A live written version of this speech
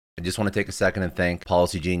I just want to take a second and thank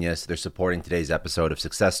Policy Genius. They're supporting today's episode of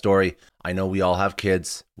Success Story. I know we all have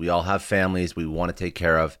kids, we all have families we want to take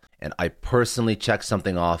care of, and I personally checked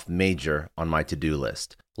something off major on my to-do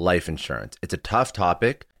list: life insurance. It's a tough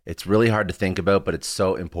topic. It's really hard to think about, but it's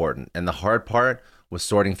so important. And the hard part was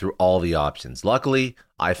sorting through all the options. Luckily,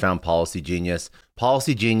 I found Policy Genius.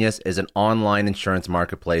 Policy Genius is an online insurance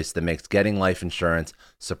marketplace that makes getting life insurance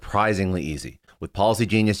surprisingly easy. With Policy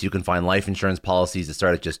Genius, you can find life insurance policies that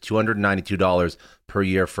start at just $292 per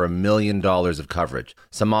year for $1 million of coverage.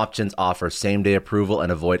 Some options offer same-day approval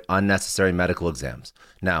and avoid unnecessary medical exams.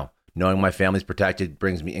 Now, knowing my family's protected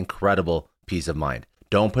brings me incredible peace of mind.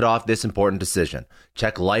 Don't put off this important decision.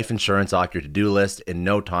 Check life insurance off your to-do list in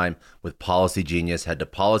no time with Policy Genius. Head to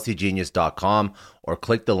policygenius.com or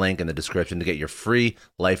click the link in the description to get your free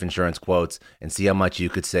life insurance quotes and see how much you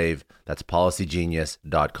could save. That's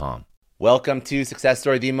policygenius.com. Welcome to Success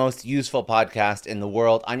Story, the most useful podcast in the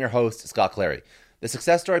world. I'm your host, Scott Clary. The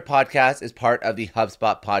Success Story podcast is part of the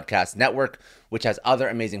HubSpot Podcast Network, which has other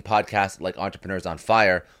amazing podcasts like Entrepreneurs on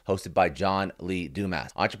Fire, hosted by John Lee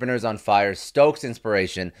Dumas. Entrepreneurs on Fire stokes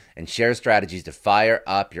inspiration and shares strategies to fire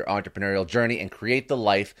up your entrepreneurial journey and create the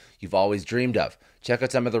life you've always dreamed of. Check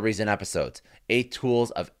out some of the recent episodes: 8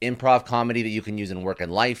 tools of improv comedy that you can use in work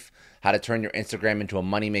and life, how to turn your Instagram into a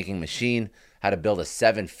money-making machine, how to build a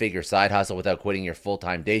 7-figure side hustle without quitting your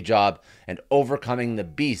full-time day job, and overcoming the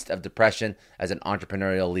beast of depression as an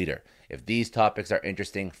entrepreneurial leader. If these topics are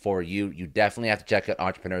interesting for you, you definitely have to check out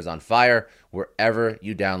Entrepreneurs on Fire wherever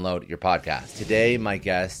you download your podcast. Today, my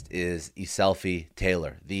guest is Iselfi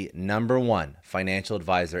Taylor, the #1 financial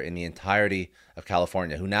advisor in the entirety of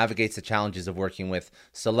California, who navigates the challenges of working with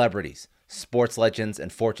celebrities, sports legends,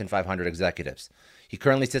 and Fortune 500 executives. He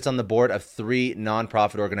currently sits on the board of 3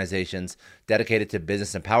 nonprofit organizations dedicated to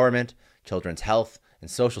business empowerment, children's health, and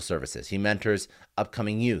social services. He mentors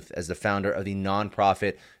upcoming youth as the founder of the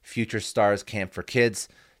nonprofit Future Stars Camp for Kids,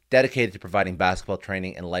 dedicated to providing basketball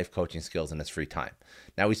training and life coaching skills in his free time.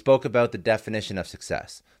 Now, we spoke about the definition of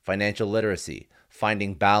success, financial literacy,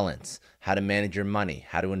 finding balance, how to manage your money,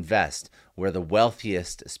 how to invest, where the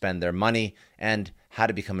wealthiest spend their money, and how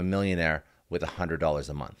to become a millionaire with $100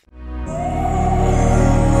 a month.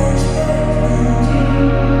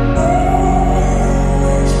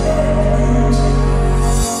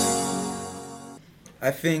 I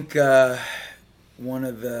think one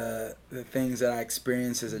of the things that I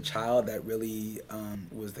experienced as a child that really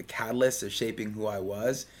was the catalyst of shaping who I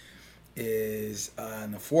was is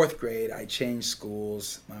in the 4th grade, I changed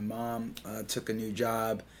schools. My mom took a new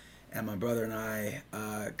job, and my brother and I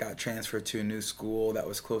got transferred to a new school that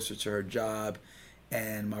was closer to her job.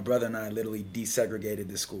 And my brother and I literally desegregated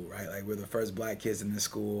the school, right? Like, we're the first black kids in the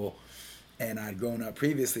school. And I'd grown up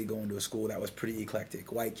previously going to a school that was pretty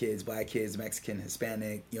eclectic. White kids, black kids, Mexican,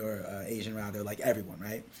 Hispanic, or Asian rather, like everyone,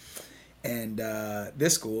 right? And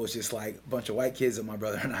this school was just like a bunch of white kids and my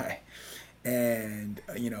brother and I. And,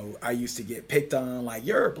 I used to get picked on, like,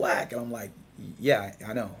 you're black. And I'm like, yeah,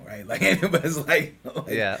 I know, right? Like, anybody's picked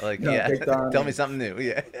on. Tell me something new.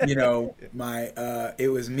 Yeah. It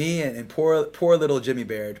was me and poor little Jimmy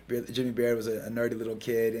Baird. Jimmy Baird was a nerdy little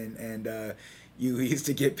kid, and he used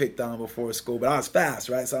to get picked on before school, but I was fast,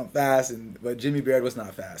 right? So I'm fast, but Jimmy Baird was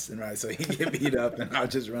not fast, and right, so he'd get beat up, and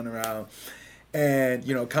I'd just run around. And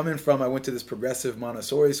I went to this progressive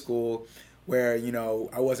Montessori school where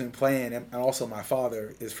I wasn't playing, and also my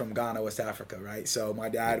father is from Ghana, West Africa, right? So my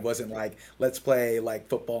dad wasn't like, let's play like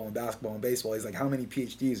football and basketball and baseball. He's like, how many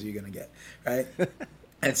PhDs are you gonna get, right?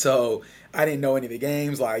 And so I didn't know any of the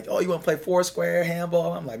games, like, oh, you want to play Foursquare,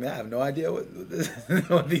 handball? I'm like, man, I have no idea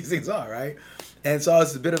what these things are, right? And so I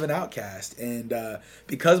was a bit of an outcast. And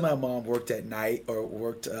because my mom worked at night or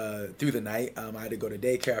worked through the night, I had to go to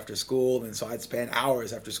daycare after school. And so I'd spend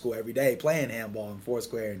hours after school every day playing handball and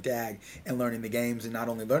Foursquare and tag and learning the games. And not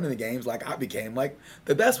only learning the games, like, I became like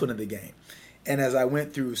the best one in the game. And as I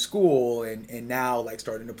went through school and now like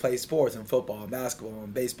starting to play sports and football and basketball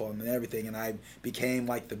and baseball and everything, and I became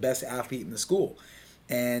like the best athlete in the school.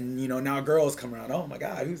 And, now girls come around, oh my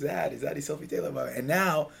God, who's that? Is that Iselfi Taylor? And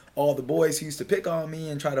now all the boys who used to pick on me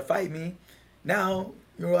and try to fight me, now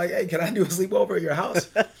you're like, hey, can I do a sleepover at your house?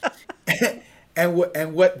 and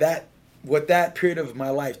what that period of my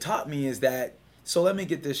life taught me is that, so let me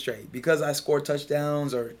get this straight. Because I score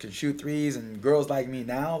touchdowns or can shoot threes and girls like me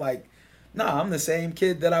now, like, no, I'm the same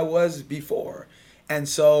kid that I was before. And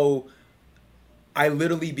so I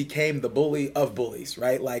literally became the bully of bullies,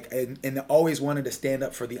 right? Like, and always wanted to stand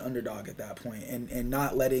up for the underdog at that point, and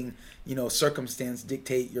not letting, circumstance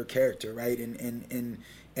dictate your character, right? And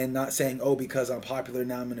not saying, oh, because I'm popular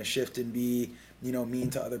now I'm going to shift and be mean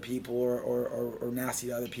to other people or nasty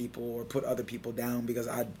to other people or put other people down because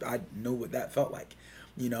I knew what that felt like.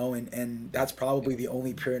 And that's probably the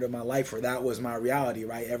only period of my life where that was my reality,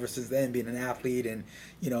 right? Ever since then, being an athlete and,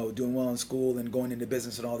 doing well in school and going into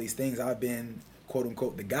business and all these things, I've been, quote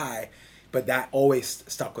unquote, the guy, but that always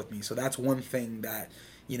stuck with me. So that's one thing that,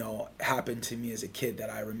 happened to me as a kid that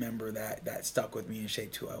I remember that stuck with me and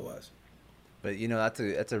shaped who I was. But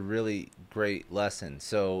that's a really great lesson.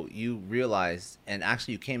 So you realized, and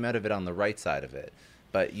actually you came out of it on the right side of it,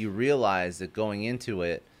 but you realized that going into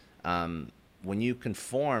it, when you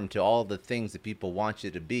conform to all the things that people want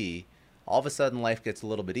you to be, all of a sudden life gets a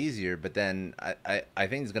little bit easier. But then I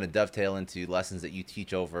think it's going to dovetail into lessons that you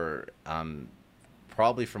teach over,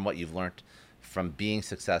 probably from what you've learned from being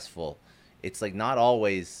successful. It's like not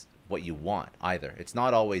always what you want either. It's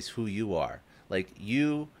not always who you are. Like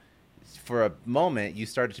you, for a moment, you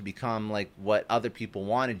started to become like what other people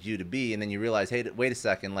wanted you to be, and then you realize, hey, wait a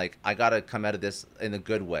second, like I gotta come out of this in a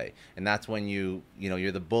good way. And that's when you're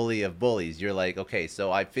the bully of bullies. You're like, okay,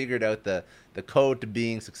 so I figured out the code to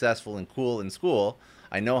being successful and cool in school.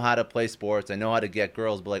 I know how to play sports. I know how to get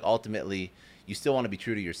girls, but like ultimately, you still want to be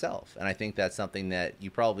true to yourself. And I think that's something that you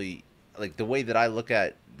probably, like the way that I look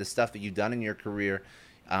at the stuff that you've done in your career.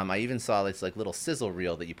 I even saw this like little sizzle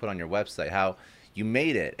reel that you put on your website, how you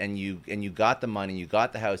made it and you got the money, you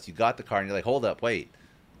got the house, you got the car, and you're like, hold up, wait,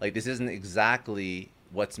 like this isn't exactly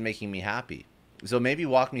what's making me happy. So maybe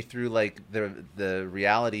walk me through like the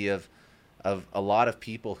reality of a lot of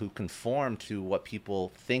people who conform to what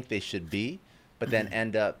people think they should be, but then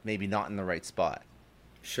end up maybe not in the right spot.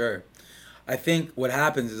 Sure. I think what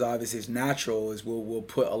happens is obviously it's natural is we'll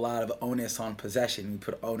put a lot of onus on possession. We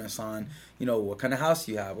put onus on, what kind of house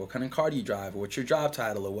you have, what kind of car do you drive, or what's your job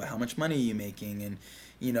title, or how much money are you making, and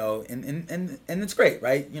and it's great,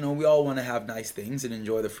 right? We all want to have nice things and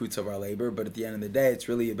enjoy the fruits of our labor, but at the end of the day, it's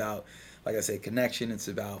really about, like I say, connection. It's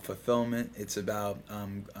about fulfillment. It's about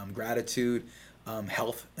gratitude,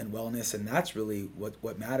 health, and wellness, and that's really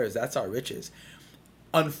what matters. That's our riches.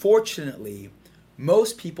 Unfortunately,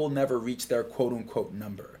 most people never reach their quote unquote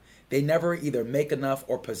number. They never either make enough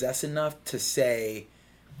or possess enough to say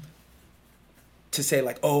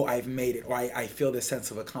like, oh, I've made it, or I feel this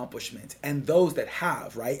sense of accomplishment. And those that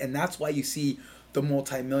have, right? And that's why you see the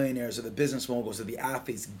multimillionaires or the business moguls or the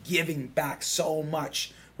athletes giving back so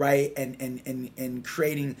much, right? And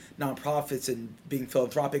creating nonprofits and being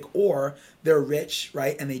philanthropic, or they're rich,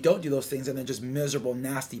 right? And they don't do those things and they're just miserable,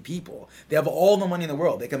 nasty people. They have all the money in the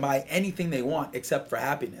world. They can buy anything they want except for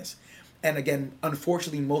happiness. And again,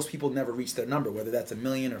 unfortunately, most people never reach their number, whether that's 1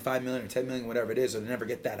 million or 5 million or 10 million, whatever it is, or they never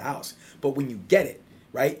get that house. But when you get it,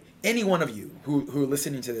 right? Any one of you who are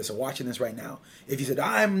listening to this or watching this right now, if you said,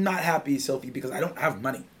 I'm not happy, Sophie, because I don't have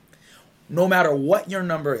money, no matter what your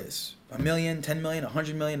number is, 1 million, 10 million,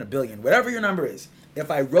 100 million, 1 billion, whatever your number is,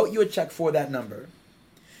 if I wrote you a check for that number,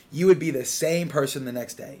 you would be the same person the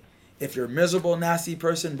next day. If you're a miserable, nasty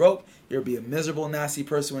person broke, you'll be a miserable, nasty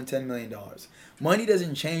person with $10 million. Money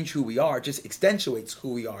doesn't change who we are, it just accentuates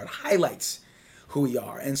who we are. It highlights who we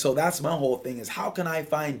are. And so that's my whole thing is, how can I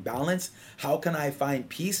find balance? How can I find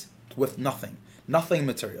peace with nothing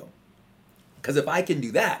material? Because if I can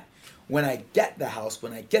do that, when I get the house,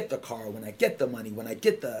 when I get the car, when I get the money, when I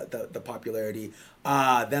get the popularity,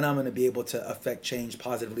 then I'm going to be able to affect change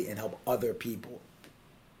positively and help other people.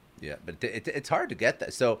 Yeah, but it's hard to get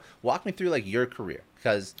that. So walk me through like your career,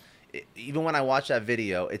 because even when I watched that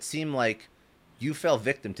video, it seemed like you fell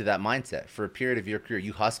victim to that mindset for a period of your career.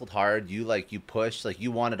 You hustled hard, you pushed, like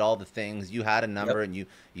you wanted all the things, you had a number. Yep. And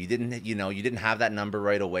you didn't have that number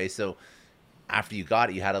right away. So after you got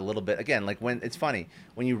it, you had a little bit, again, like when it's funny,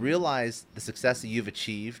 when you realize the success that you've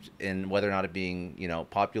achieved in whether or not it being,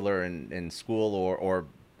 popular in school or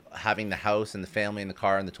having the house and the family and the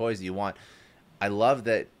car and the toys that you want. I love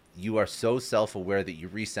that you are so self-aware that you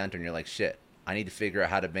recenter and you're like, shit, I need to figure out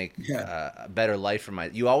how to make a better life for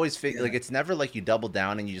you always figure, like, it's never like you double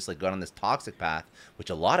down and you just like go on this toxic path, which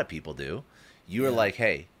a lot of people do. You are like,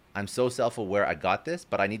 hey, I'm so self-aware, I got this,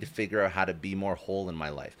 but I need to figure out how to be more whole in my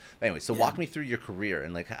life. But anyway, so walk me through your career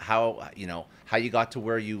and like how you got to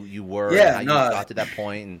where you were, and how you got to that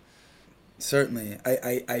point. And certainly,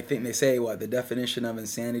 I think they say the definition of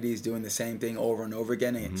insanity is doing the same thing over and over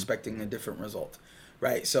again and expecting a different result,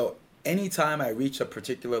 right? So anytime I reach a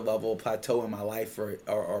particular level, plateau in my life or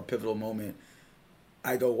a pivotal moment,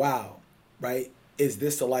 I go, wow, right? Is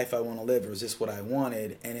this the life I want to live, or is this what I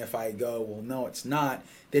wanted? And if I go, well, no, it's not,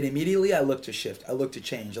 then immediately I look to shift. I look to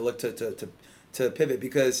change. I look to pivot,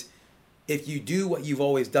 because if you do what you've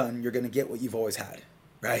always done, you're going to get what you've always had,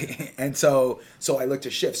 right? And so I look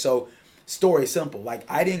to shift. So story simple. Like,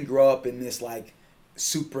 I didn't grow up in this like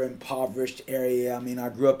super impoverished area. I mean, I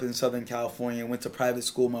grew up in Southern California, went to private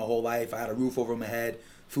school my whole life. I had a roof over my head,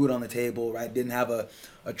 food on the table, right? Didn't have a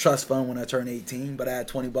trust fund when I turned 18, but I had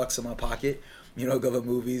 $20 in my pocket, go to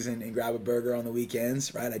movies and grab a burger on the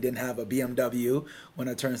weekends, right? I didn't have a BMW when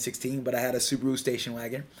I turned 16, but I had a Subaru station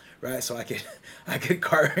wagon, right? So I could I could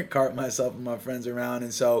cart myself and my friends around.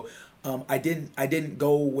 And so I didn't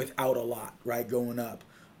go without a lot, right, growing up.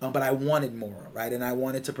 But I wanted more, right? And I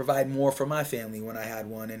wanted to provide more for my family when I had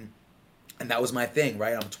one. And that was my thing,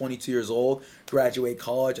 right? I'm 22 years old, graduate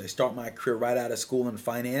college. I start my career right out of school in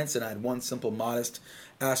finance. And I had one simple, modest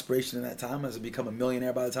aspiration at that time. I was to become a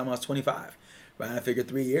millionaire by the time I was 25. Right? I figured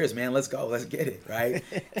 3 years, man, let's go, let's get it, right?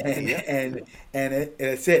 And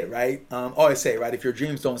it's it, right? Always say, right, if your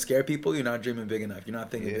dreams don't scare people, you're not dreaming big enough. You're not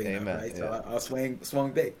thinking big enough, right? So I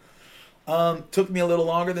swung big. Took me a little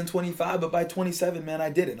longer than 25, but by 27, man, I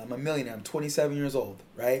did it. I'm a millionaire. I'm 27 years old,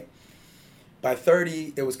 right? By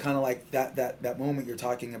 30, it was kind of like that moment you're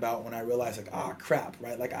talking about when I realized, like, crap,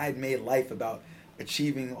 right? Like, I had made life about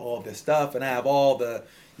achieving all of this stuff, and I have all the,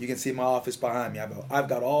 you can see my office behind me. I've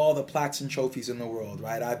got all the plaques and trophies in the world,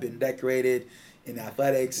 right? I've been decorated in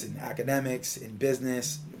athletics, in academics, in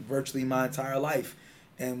business, virtually my entire life.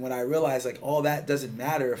 And when I realized, like, all that doesn't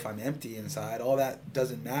matter if I'm empty inside. All that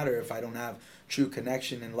doesn't matter if I don't have true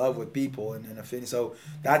connection and love with people and affinity. So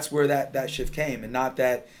that's where that shift came. And not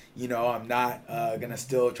that, I'm not going to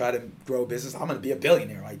still try to grow business. I'm going to be a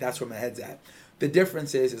billionaire. Like, that's where my head's at. The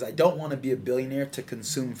difference is I don't want to be a billionaire to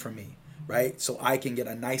consume for me, right? So I can get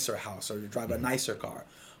a nicer house or drive a nicer car.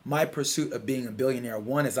 My pursuit of being a billionaire,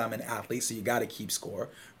 one, is I'm an athlete, so you got to keep score,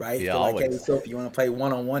 right? Yeah, Like, hey, so if you want to play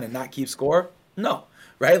one-on-one and not keep score, no.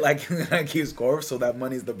 Right? Like, I keep score, so that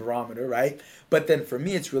money's the barometer, right? But then for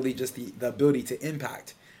me, it's really just the ability to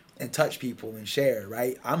impact and touch people and share,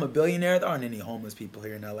 right? I'm a billionaire. There aren't any homeless people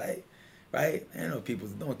here in LA, right? No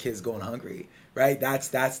kids going hungry, right?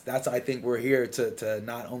 That's I think we're here to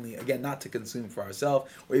not only, again, not to consume for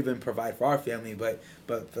ourselves or even provide for our family, but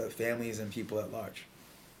for families and people at large.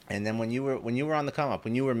 And then when you were on the come up,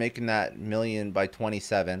 when you were making that million by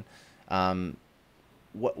 27,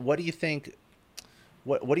 what do you think?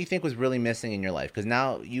 What do you think was really missing in your life? Because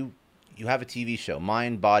now you have a TV show,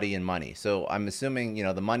 Mind, Body, and Money. So I'm assuming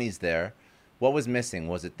the money's there. What was missing?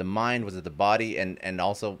 Was it the mind? Was it the body? And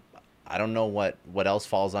also, I don't know what else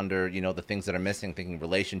falls under the things that are missing. Thinking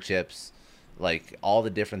relationships, like all the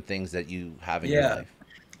different things that you have in your life.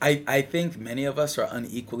 I think many of us are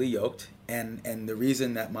unequally yoked, and the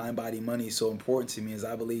reason that mind, body, money is so important to me is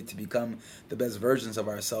I believe to become the best versions of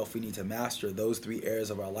ourselves, we need to master those 3 areas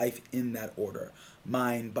of our life in that order: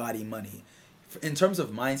 mind, body, money. In terms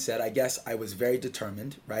of mindset, I guess I was very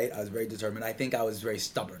determined, right? I was very determined. I think I was very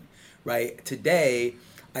stubborn, right? Today,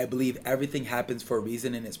 I believe everything happens for a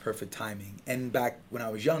reason and it's perfect timing. And back when I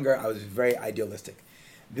was younger, I was very idealistic.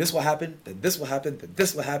 This will happen, then this will happen, then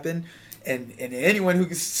this will happen. And anyone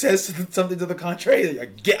who says something to the contrary,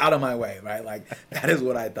 like, get out of my way, right? Like, that is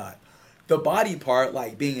what I thought. The body part,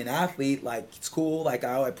 like being an athlete, like, it's cool. Like,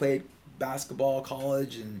 I played basketball,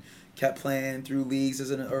 college, and kept playing through leagues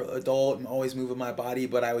as an adult and always moving my body,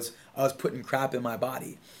 but I was putting crap in my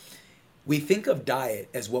body. We think of diet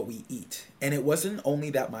as what we eat, and it wasn't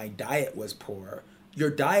only that my diet was poor. Your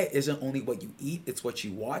diet isn't only what you eat, it's what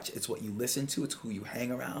you watch, it's what you listen to, it's who you hang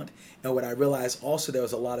around. And what I realized also, there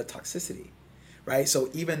was a lot of toxicity, right? So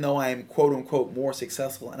even though I'm quote unquote more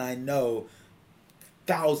successful, and I know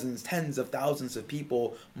thousands, tens of thousands of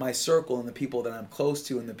people, my circle and the people that I'm close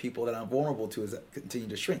to and the people that I'm vulnerable to is continue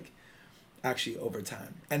to shrink actually over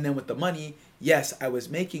time. And then with the money, yes, I was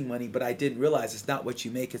making money, but I didn't realize it's not what you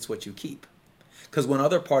make, it's what you keep. Because one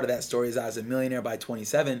other part of that story is I was a millionaire by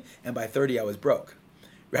 27, and by 30 I was broke,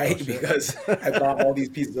 right? Oh, because I bought all these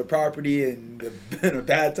pieces of property in a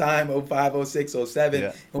bad time, 05, 06, 07. Yeah.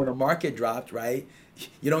 And when the market dropped, right,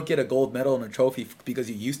 you don't get a gold medal and a trophy because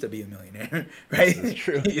you used to be a millionaire, right? That's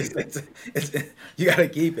true. You got to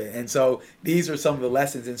keep it. And so these are some of the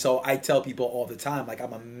lessons. And so I tell people all the time, like,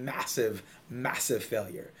 I'm a massive, massive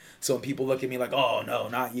failure. So when people look at me like, oh, no,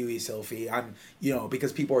 not you, Sophie, I'm,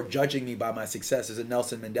 because people are judging me by my success. There's a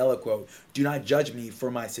Nelson Mandela quote: do not judge me for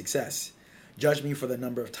my success. Judge me for the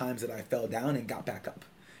number of times that I fell down and got back up,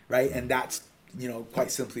 right? And that's,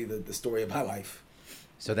 quite simply the story of my life.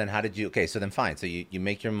 So then so then fine. So you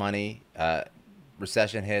make your money,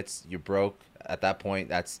 recession hits, you're broke at that point.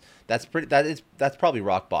 That's probably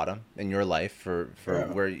rock bottom in your life for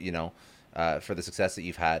where, for the success that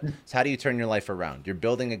you've had. So how do you turn your life around? You're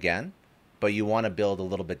building again, but you want to build a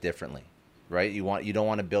little bit differently, right? You don't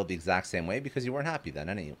want to build the exact same way because you weren't happy then,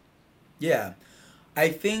 anyway. Yeah. I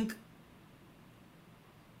think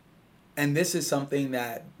and this is something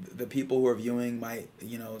that the people who are viewing might,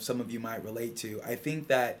 some of you might relate to. I think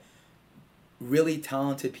that really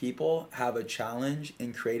talented people have a challenge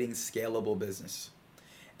in creating scalable business.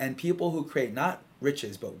 And people who create not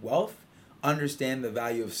riches but wealth understand the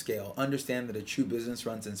value of scale, understand that a true business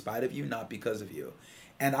runs in spite of you, not because of you.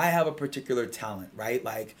 And I have a particular talent, right?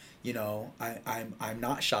 Like, I'm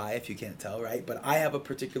not shy, if you can't tell, right? But I have a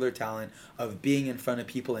particular talent of being in front of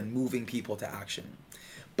people and moving people to action.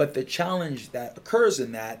 But the challenge that occurs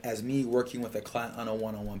in that, as me working with a client on a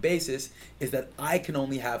one-on-one basis, is that I can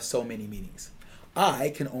only have so many meetings.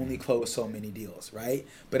 I can only close so many deals, right?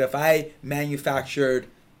 But if I manufactured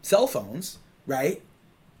cell phones, right,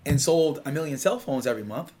 and sold 1 million cell phones every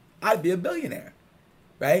month, I'd be a billionaire,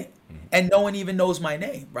 right? And no one even knows my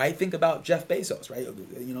name, right? Think about Jeff Bezos, right?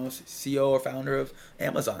 CEO or founder of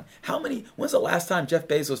Amazon. When's the last time Jeff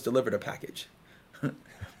Bezos delivered a package?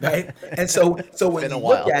 Right? And so when you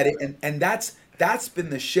look at it, and that's been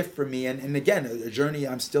the shift for me. And again, a journey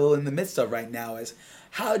I'm still in the midst of right now is,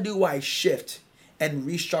 how do I shift and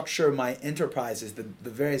restructure my enterprises, the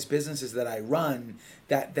various businesses that I run,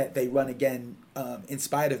 that they run again in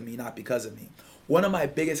spite of me, not because of me. One of my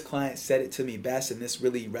biggest clients said it to me best, and this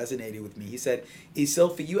really resonated with me. He said,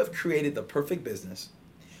 Isilfi, you have created the perfect business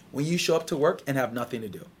when you show up to work and have nothing to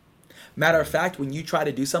do. Matter of fact, when you try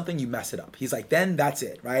to do something, you mess it up. He's like, then that's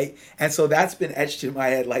it, right? And so that's been etched in my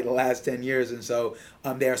head like the last 10 years. And so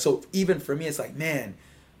so even for me, it's like, man,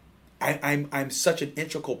 I'm such an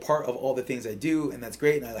integral part of all the things I do, and that's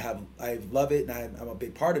great, and I love it, and I'm a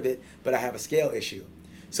big part of it, but I have a scale issue.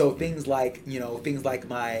 So things like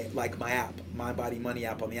my app, My Body Money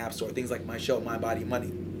app on the App Store, things like my show, My Body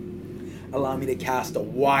Money, allow me to cast a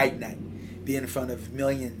wide net, be in front of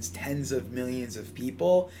millions, tens of millions of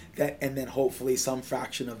people, and then hopefully some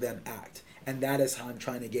fraction of them act. And that is how I'm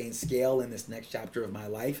trying to gain scale in this next chapter of my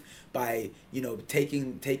life, by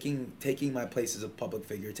taking my place as a public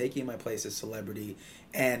figure, taking my place as celebrity,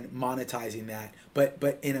 and monetizing that,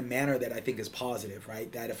 but in a manner that I think is positive,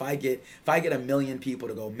 right? That if I get 1 million people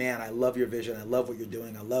to go, man, I love your vision, I love what you're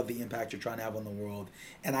doing, I love the impact you're trying to have on the world,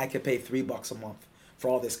 and I could pay $3 a month for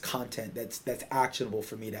all this content that's actionable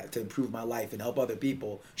for me to improve my life and help other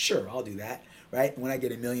people, sure, I'll do that, right? When I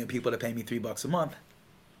get 1 million people to pay me $3 a month,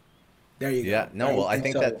 there you go. Yeah, no, right? well, I And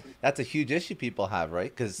think so, that's a huge issue people have,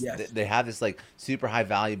 right? Because yes, they have this like super high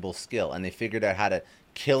valuable skill, and they figured out how to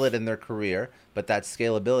kill it in their career, but that's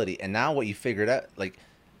scalability. And now what you figured out, like,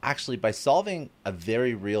 actually by solving a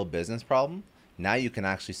very real business problem, now you can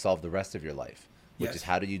actually solve the rest of your life, which is yes,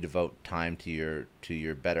 how do you devote time to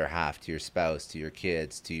your better half, to your spouse, to your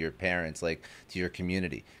kids, to your parents, like to your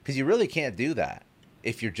community. Because you really can't do that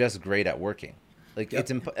if you're just great at working. Like yep.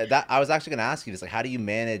 that I was actually going to ask you this, like how do you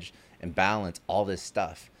manage and balance all this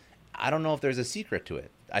stuff? I don't know if there's a secret to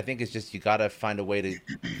it. I think it's just you got to find a way to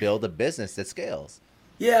build a business that scales.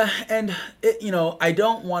 Yeah, and I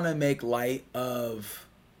don't want to make light of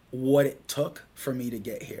what it took for me to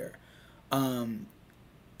get here. Um,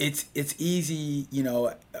 it's easy,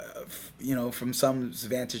 from some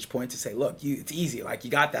vantage point to say, look, it's easy. Like,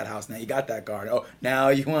 you got that house now, you got that car. Oh, now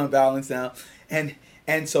you want balance now,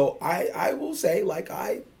 and so I will say, like,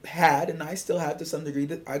 I had, and I still have to some degree,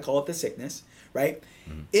 that I call it the sickness, right?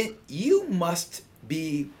 You must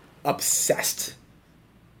be obsessed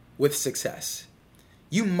with success.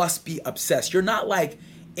 You must be obsessed. You're not like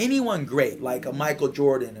anyone great, like a Michael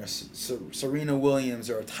Jordan or Serena Williams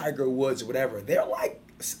or a Tiger Woods or whatever. They're like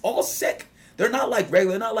all sick. They're not like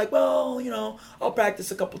regular. They're not like, well, I'll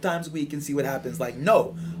practice a couple times a week and see what happens. Like,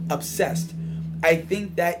 no, obsessed. I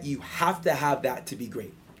think that you have to have that to be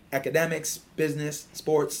great. Academics, business,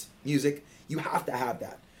 sports, music, you have to have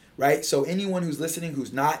that, right? So anyone who's listening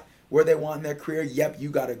who's not where they want in their career, yep, you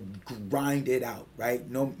got to grind it out, right?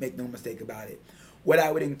 Make no mistake about it. What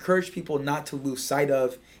I would encourage people not to lose sight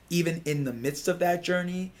of, even in the midst of that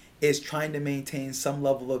journey, is trying to maintain some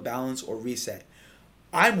level of balance or reset.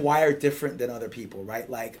 I'm wired different than other people, right?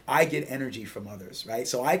 Like, I get energy from others, right?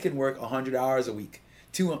 So I can work 100 hours a week,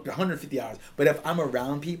 150 hours. But if I'm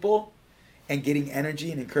around people and getting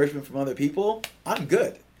energy and encouragement from other people, I'm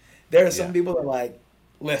good. There are some Yeah. people that are like,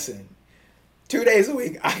 listen, 2 days a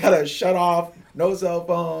week, I gotta shut off, no cell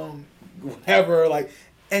phone, whatever, like,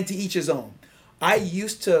 and to each his own. I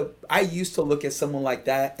used to look at someone like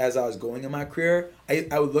that as I was going in my career.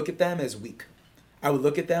 I would look at them as weak. I would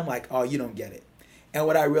look at them like, oh, you don't get it. And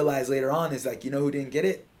what I realized later on is, like, who didn't get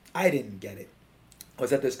it? I didn't get it. I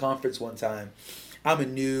was at this conference one time. I'm a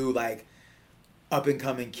new, like, up and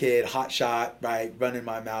coming kid, hot shot, right, running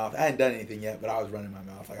my mouth. I hadn't done anything yet, but I was running my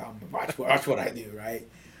mouth. Like, watch what I do, right?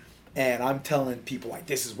 And I'm telling people like,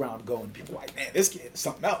 this is where I'm going. People are like, man, this kid is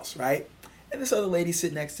something else, right? And this other lady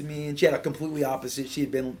sitting next to me, and she had a completely opposite. She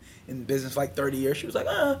had been in business for like 30 years. She was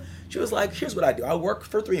like, here's what I do. I work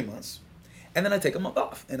for 3 months, and then I take a month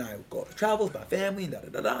off. And I go to travel with my family, and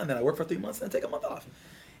da-da-da-da, and then I work for 3 months, and I take a month off.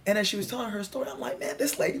 And as she was telling her story, I'm like, man,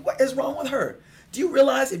 this lady, what is wrong with her? Do you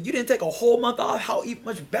realize if you didn't take a whole month off, how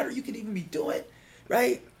much better you could even be doing,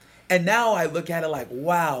 right? And now I look at it like,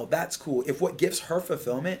 wow, that's cool. If what gives her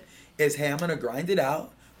fulfillment is, hey, I'm going to grind it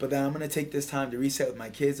out, but then I'm going to take this time to reset with my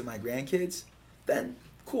kids and my grandkids, then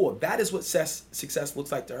cool. That is what success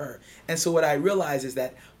looks like to her. And so what I realize is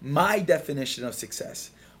that my definition of success,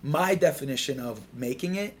 my definition of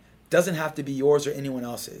making it, doesn't have to be yours or anyone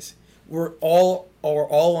else's. We're all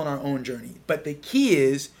on our own journey. But the key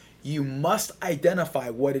is you must identify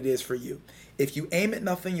what it is for you. If you aim at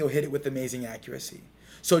nothing, you'll hit it with amazing accuracy.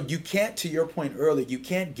 So you can't, to your point earlier, you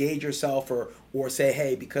can't gauge yourself or say,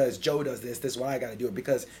 hey, because Joe does this is what I got to do. Or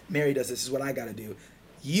because Mary does this is what I got to do.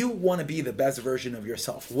 You want to be the best version of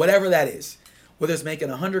yourself, whatever that is. Whether it's making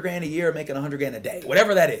 $100,000 a year or making $100,000 a day,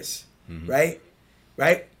 whatever that is, right?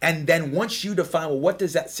 Right? And then once you define, well, what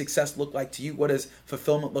does that success look like to you? What does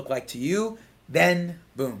fulfillment look like to you? Then,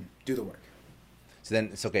 boom, do the work. So then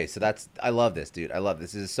it's okay. So I love this, dude. I love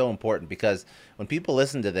this. This is so important because when people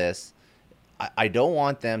listen to this, I don't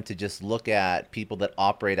want them to just look at people that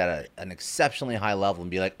operate at an exceptionally high level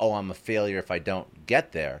and be like, oh, I'm a failure if I don't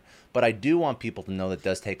get there. But I do want people to know that it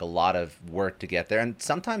does take a lot of work to get there. And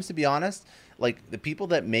sometimes, to be honest, like the people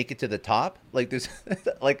that make it to the top, like there's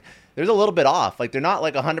there's a little bit off. Like they're not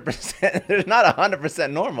like 100%. They're not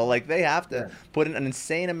 100% normal. Like they have to put in an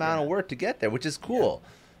insane amount of work to get there, which is cool.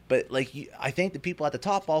 But like I think the people at the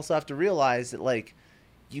top also have to realize that like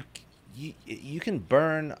you can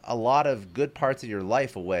burn a lot of good parts of your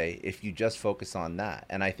life away if you just focus on that.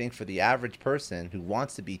 And I think for the average person who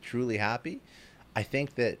wants to be truly happy, I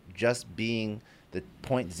think that just being the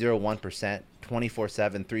 0.01%, 24/7,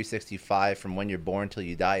 365 from when you're born till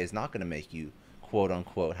you die is not going to make you quote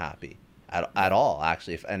unquote happy at all,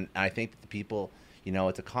 actually. And I think that the people,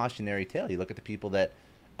 it's a cautionary tale. You look at the people that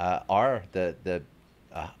are the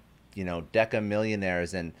deca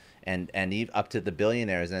millionaires and even up to the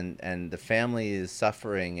billionaires, and the family is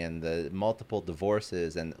suffering, and the multiple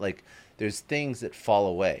divorces, and like there's things that fall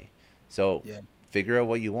away. So figure out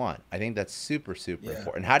what you want. I think that's super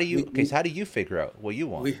important. How do you figure out what you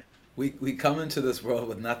want? We come into this world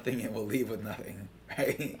with nothing and we'll leave with nothing,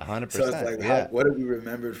 right? 100%. So it's like, what are we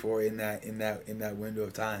remembered for in that window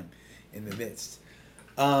of time, in the midst?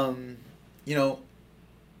 I'm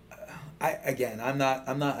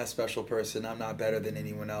not a special person. I'm not better than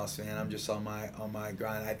anyone else, man. I'm just on my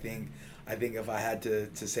grind. I think if I had to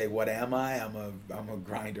say what am I, I'm a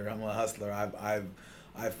grinder. I'm a hustler.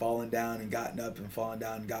 I've fallen down and gotten up, and fallen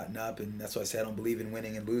down and gotten up, and that's why I say I don't believe in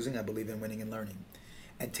winning and losing. I believe in winning and learning,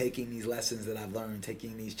 and taking these lessons that I've learned,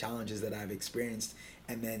 taking these challenges that I've experienced,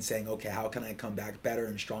 and then saying, okay, how can I come back better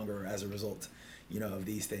and stronger as a result, of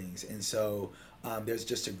these things. And so there's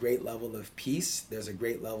just a great level of peace. There's a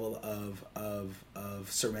great level of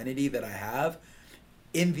serenity that I have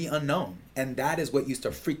in the unknown. And that is what used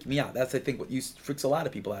to freak me out. That's, I think, what freaks a lot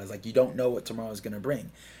of people out, is like, you don't know what tomorrow is going to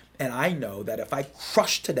bring. And I know that if I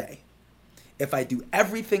crush today, if I do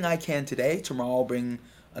everything I can today, tomorrow will bring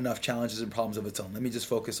enough challenges and problems of its own. Let me just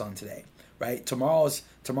focus on today, right? Tomorrow's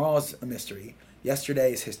a mystery.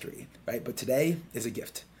 Yesterday is history, right? But today is a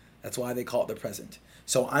gift. That's why they call it the present.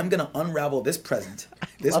 So I'm going to unravel this present,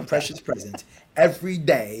 this precious present, every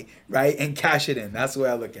day, right? And cash it in. That's the way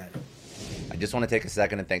I look at it. I just want to take a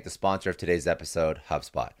second and thank the sponsor of today's episode,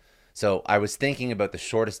 HubSpot. So I was thinking about the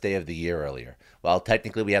shortest day of the year earlier. While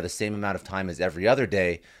technically we have the same amount of time as every other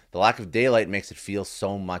day, the lack of daylight makes it feel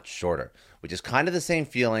so much shorter, which is kind of the same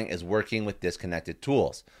feeling as working with disconnected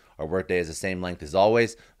tools. Our workday is the same length as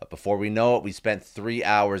always, but before we know it, we spent 3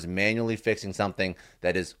 hours manually fixing something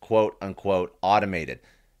that is quote unquote automated.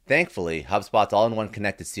 Thankfully, HubSpot's all-in-one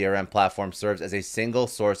connected CRM platform serves as a single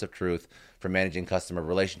source of truth for managing customer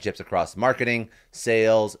relationships across marketing,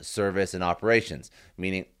 sales, service, and operations,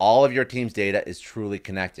 meaning all of your team's data is truly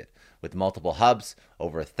connected. With multiple hubs,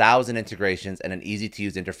 over 1,000 integrations, and an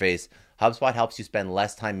easy-to-use interface, HubSpot helps you spend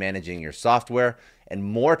less time managing your software and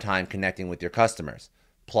more time connecting with your customers.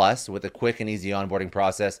 Plus, with a quick and easy onboarding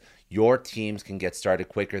process, your teams can get started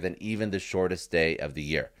quicker than even the shortest day of the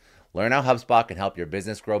year. Learn how HubSpot can help your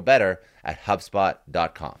business grow better at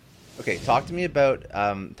HubSpot.com. Okay, talk to me about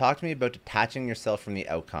detaching yourself from the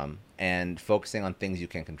outcome and focusing on things you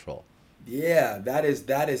can control. Yeah, that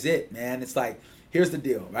is it, man. It's like, here's the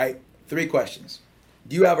deal, right? 3 questions.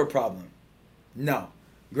 Do you have a problem? No.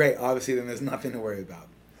 Great. Obviously, then there's nothing to worry about.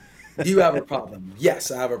 Do you have a problem?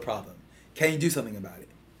 Yes, I have a problem. Can you do something about it?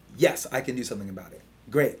 Yes, I can do something about it.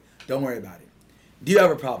 Great. Don't worry about it. Do you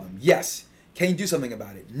have a problem? Yes. Can you do something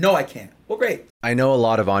about it? No, I can't. Well, great. I know a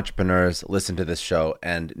lot of entrepreneurs listen to this show,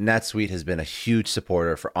 and NetSuite has been a huge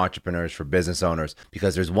supporter for entrepreneurs, for business owners,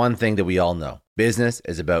 because there's one thing that we all know. Business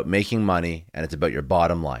is about making money, and it's about your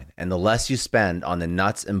bottom line. And the less you spend on the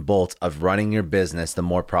nuts and bolts of running your business, the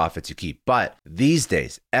more profits you keep. But these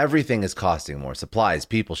days, everything is costing more. Supplies,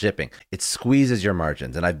 people, shipping. It squeezes your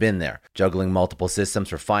margins, and I've been there, juggling multiple systems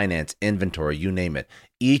for finance, inventory, you name it,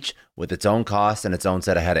 each with its own costs and its own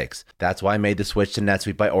set of headaches. That's why I made the switch to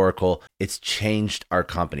NetSuite by Oracle. It's changed our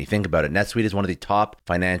company. Think about it. NetSuite is one of the top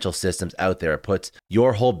financial systems out there. It puts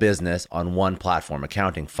your whole business on one platform,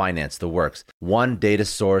 accounting, finance, the works. One data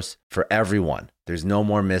source for everyone. There's no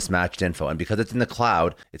more mismatched info. And because it's in the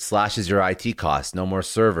cloud, it slashes your IT costs. No more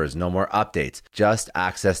servers, no more updates. Just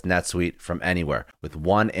access NetSuite from anywhere. With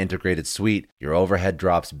one integrated suite, your overhead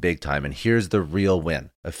drops big time. And here's the real win.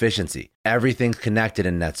 Efficiency. Everything's connected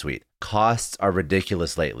in NetSuite. Costs are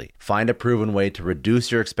ridiculous lately. Find a proven way to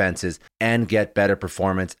reduce your expenses and get better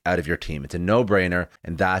performance out of your team. It's a no-brainer,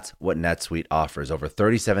 and that's what NetSuite offers. Over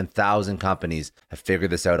 37,000 companies have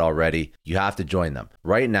figured this out already. You have to join them.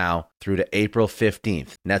 Right now, through to April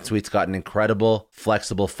 15th, NetSuite's got an incredible,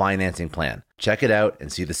 flexible financing plan. Check it out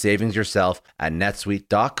and see the savings yourself at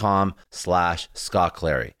netsuite.com/Scott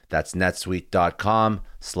Clary. That's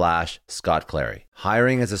netsuite.com/Scott Clary.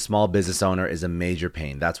 Hiring as a small business owner is a major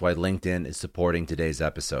pain. That's why LinkedIn is supporting today's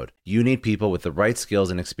episode. You need people with the right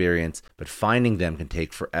skills and experience, but finding them can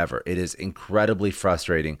take forever. It is incredibly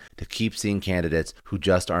frustrating to keep seeing candidates who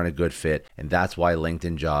just aren't a good fit, and that's why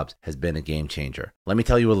LinkedIn Jobs has been a game changer. Let me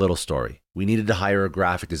tell you a little story. We needed to hire a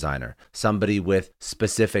graphic designer, somebody with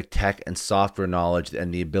specific tech and software knowledge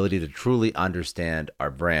and the ability to truly understand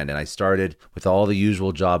our brand. And I started with all the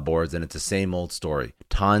usual job boards, and it's the same old story.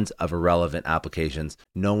 Tons of irrelevant applications.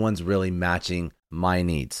 No one's really matching my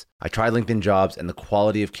needs. I tried LinkedIn Jobs, and the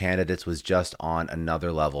quality of candidates was just on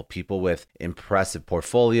another level. People with impressive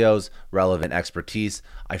portfolios, relevant expertise.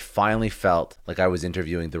 I finally felt like I was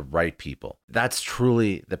interviewing the right people. That's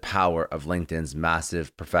truly the power of LinkedIn's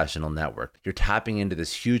massive professional network. You're tapping into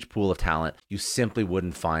this huge pool of talent you simply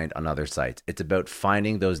wouldn't find on other sites. It's about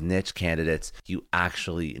finding those niche candidates you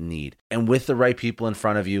actually need. And with the right people in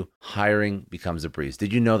front of you, hiring becomes a breeze.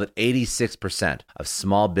 Did you know that 86% of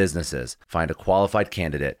small businesses find a qualified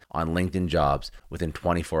candidate on LinkedIn Jobs within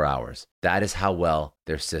 24 hours? That is how well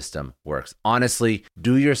their system works. Honestly,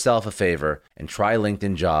 do yourself a favor and try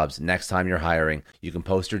LinkedIn Jobs next time you're hiring. You can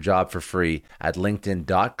post your job for free at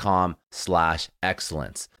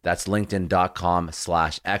linkedin.com/excellence. That's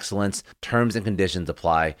linkedin.com/excellence. Terms and conditions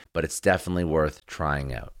apply, but it's definitely worth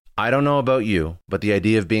trying out. I don't know about you, but the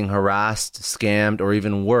idea of being harassed, scammed, or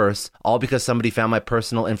even worse, all because somebody found my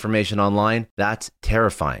personal information online, that's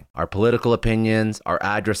terrifying. Our political opinions, our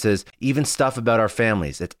addresses, even stuff about our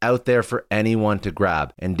families, it's out there for anyone to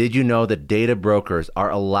grab. And did you know that data brokers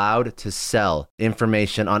are allowed to sell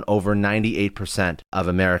information on over 98% of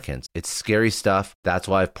Americans? It's scary stuff. That's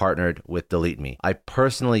why I've partnered with Delete Me. I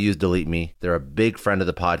personally use Delete Me. They're a big friend of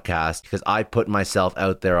the podcast because I put myself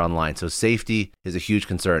out there online. So safety is a huge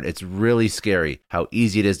concern. It's really scary how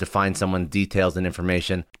easy it is to find someone's details and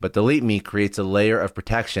information, but Delete Me creates a layer of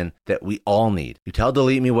protection that we all need. You tell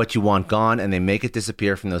Delete Me what you want gone, and they make it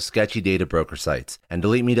disappear from those sketchy data broker sites. And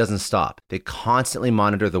Delete Me doesn't stop. They constantly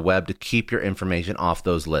monitor the web to keep your information off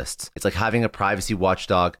those lists. It's like having a privacy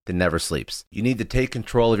watchdog that never sleeps. You need to take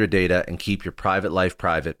control of your data and keep your private life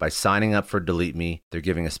private by signing up for Delete Me. They're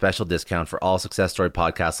giving a special discount for all Success Story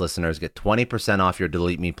podcast listeners. Get 20% off your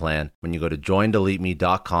Delete Me plan when you go to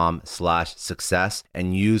joindeleteme.com/success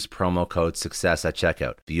and use promo code success at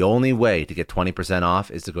checkout. The only way to get 20% off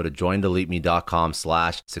is to go to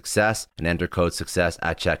joindeleteme.com/success and enter code success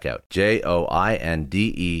at checkout.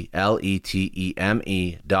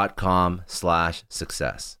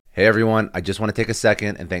 joindeleteme.com/success. Hey everyone, I just want to take a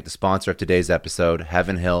second and thank the sponsor of today's episode,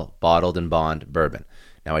 Heaven Hill Bottled and Bond Bourbon.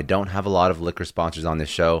 Now, I don't have a lot of liquor sponsors on this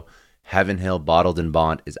show. Heaven Hill Bottled and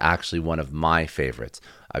Bond is actually one of my favorites.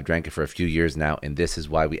 I've drank it for a few years now, and this is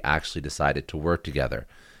why we actually decided to work together.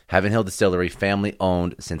 Heaven Hill Distillery, family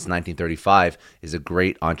owned since 1935, is a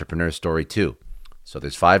great entrepreneur story too. So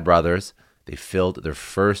there's 5 brothers. They filled their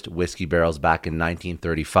first whiskey barrels back in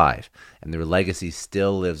 1935, and their legacy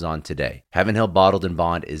still lives on today. Heaven Hill Bottled and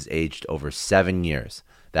Bond is aged over 7 years.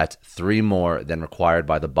 That's 3 more than required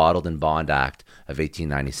by the Bottled and Bond Act of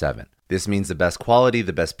 1897. This means the best quality,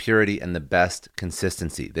 the best purity, and the best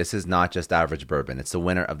consistency. This is not just average bourbon. It's the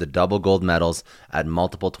winner of the double gold medals at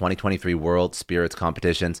multiple 2023 World Spirits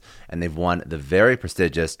competitions, and they've won the very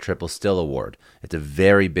prestigious Triple Still Award. It's a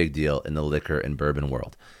very big deal in the liquor and bourbon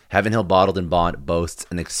world. Heaven Hill Bottled in Bond boasts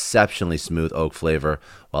an exceptionally smooth oak flavor,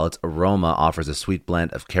 while its aroma offers a sweet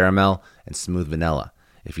blend of caramel and smooth vanilla.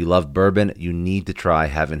 If you love bourbon, you need to try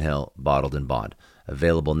Heaven Hill Bottled in Bond.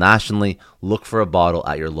 Available nationally, look for a bottle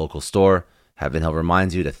at your local store. Heaven Hill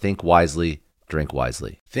reminds you to think wisely, drink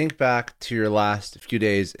wisely. Think back to your last few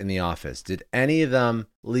days in the office. Did any of them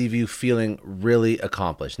leave you feeling really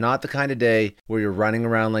accomplished? Not the kind of day where you're running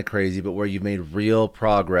around like crazy, but where you've made real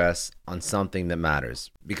progress on something that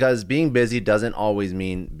matters. Because being busy doesn't always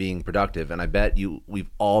mean being productive, and I bet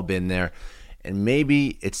we've all been there. And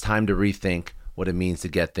maybe it's time to rethink what it means to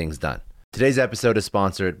get things done. Today's episode is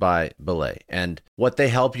sponsored by Belay, and what they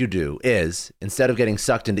help you do is, instead of getting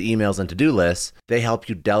sucked into emails and to-do lists, they help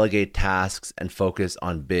you delegate tasks and focus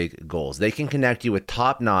on big goals. They can connect you with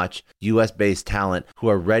top-notch US-based talent who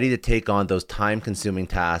are ready to take on those time-consuming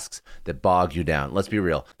tasks that bog you down. Let's be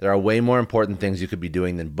real. There are way more important things you could be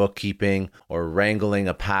doing than bookkeeping or wrangling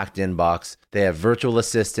a packed inbox. They have virtual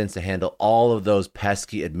assistants to handle all of those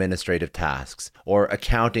pesky administrative tasks, or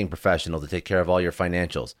accounting professionals to take care of all your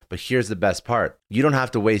financials. But here's the best part. You don't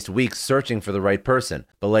have to waste weeks searching for the right person.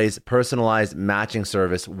 Belay's personalized matching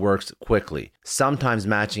service works quickly, sometimes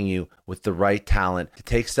matching you with the right talent to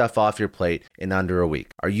take stuff off your plate in under a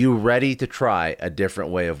week. Are you ready to try a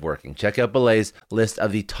different way of working? Check out Belay's list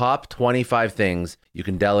of the top 25 things you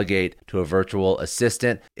can delegate to a virtual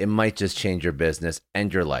assistant. It might just change your business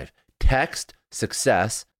and your life. Text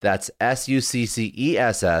SUCCESS, that's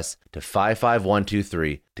SUCCESS, to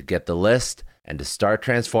 55123 to get the list and to start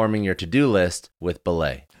transforming your to-do list with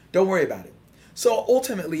Belay. Don't worry about it. So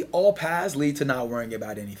ultimately, all paths lead to not worrying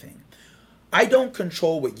about anything. I don't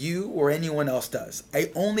control what you or anyone else does.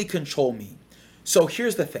 I only control me. So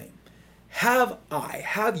here's the thing. Have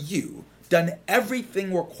you done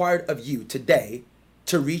everything required of you today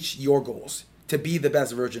to reach your goals, to be the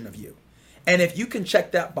best version of you? And if you can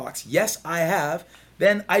check that box, yes, I have,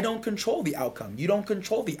 then I don't control the outcome. You don't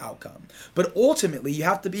control the outcome. But ultimately, you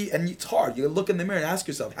have to be, and it's hard. You look in the mirror and ask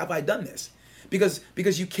yourself, have I done this? Because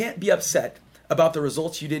you can't be upset about the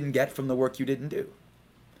results you didn't get from the work you didn't do.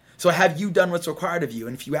 So have you done what's required of you?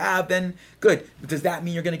 And if you have, then good. Does that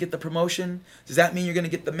mean you're going to get the promotion? Does that mean you're going to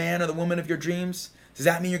get the man or the woman of your dreams? Does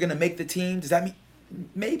that mean you're going to make the team? Does that mean?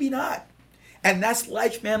 Maybe not. And that's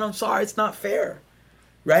life, man. I'm sorry. It's not fair,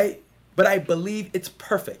 right? But I believe it's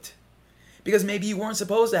perfect. Because maybe you weren't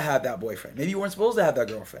supposed to have that boyfriend. Maybe you weren't supposed to have that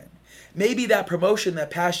girlfriend. Maybe that promotion that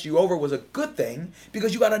passed you over was a good thing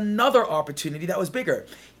because you got another opportunity that was bigger.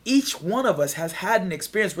 Each one of us has had an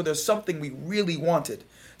experience where there's something we really wanted,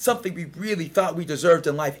 something we really thought we deserved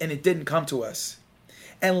in life, and it didn't come to us.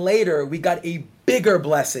 And later, we got a bigger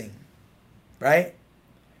blessing, right?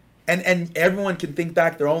 And everyone can think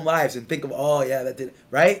back their own lives and think of, oh, yeah, that did,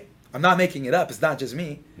 right? I'm not making it up. It's not just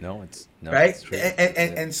me. No, right. It's true.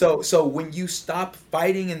 And so when you stop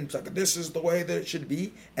fighting and like, this is the way that it should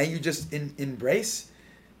be, and you just embrace,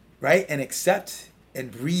 right, and accept and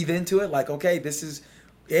breathe into it, like, okay, this is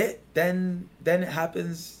it. Then it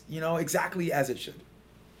happens, exactly as it should.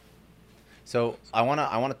 So I want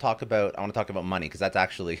to talk about money, because that's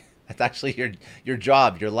actually your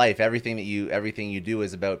job, your life. Everything you do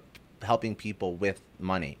is about helping people with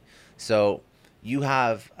money. So you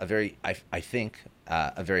have a very, I think,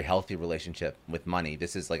 a very healthy relationship with money.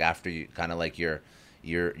 This is like after you kind of like your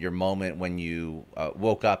moment when you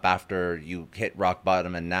woke up after you hit rock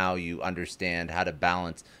bottom, and now you understand how to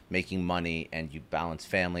balance making money, and you balance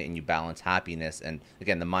family, and you balance happiness, and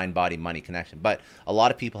again, the mind, body, money connection. But a lot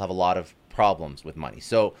of people have a lot of problems with money.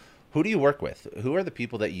 So who do you work with? Who are the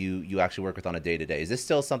people that you actually work with on a day-to-day? Is this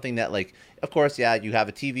still something that, like, of course, yeah, you have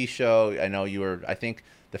a TV show. I know you were, I think,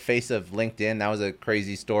 the face of LinkedIn. That was a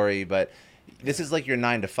crazy story, but this is like your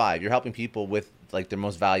 9 to 5. You're helping people with like their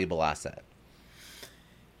most valuable asset.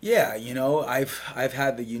 Yeah, I've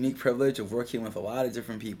had the unique privilege of working with a lot of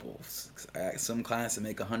different people. I got some clients that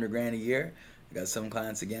make $100,000 a year. I got some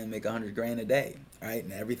clients again make $100,000 a day, right,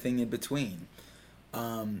 and everything in between.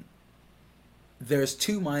 There's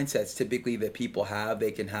two mindsets typically that people have.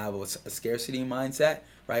 They can have a scarcity mindset,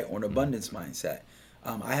 right, or an abundance mindset.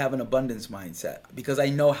 I have an abundance mindset because I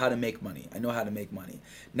know how to make money.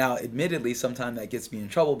 Now, admittedly, sometimes that gets me in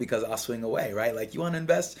trouble because I'll swing away, right? Like, you want to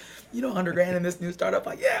invest, $100,000 in this new startup?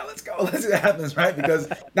 Like, yeah, let's go. Let's see what happens, right? Because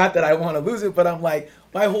not that I want to lose it, but I'm like,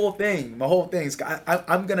 my whole thing is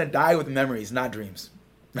I'm going to die with memories, not dreams,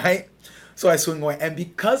 right? So I swing away. And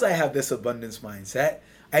because I have this abundance mindset,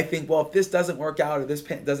 I think, well, if this doesn't work out or this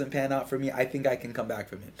doesn't pan out for me, I think I can come back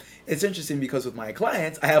from it. It's interesting because with my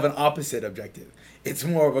clients, I have an opposite objective. It's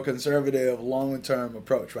more of a conservative, long-term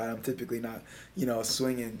approach, right? I'm typically not,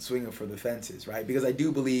 swinging for the fences, right? Because I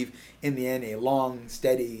do believe in the end, a long,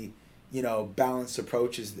 steady, balanced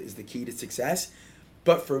approach is the key to success.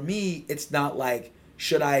 But for me, it's not like,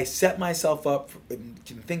 should I set myself up and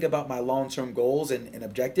think about my long-term goals and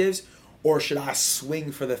objectives, or should I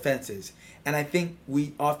swing for the fences? And I think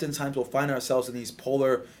we oftentimes will find ourselves in these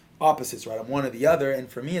polar opposites, right? I'm one or the other. And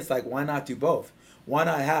for me, it's like, why not do both? Why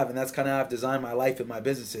not have? And that's kind of how I've designed my life and my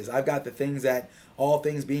businesses. I've got the things that, all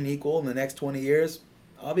things being equal, in the next 20 years,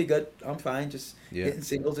 I'll be good. I'm fine, just hitting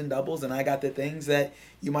singles and doubles. And I got the things that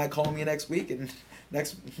you might call me next week and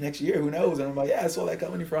next year, who knows? And I'm like, yeah, I sold that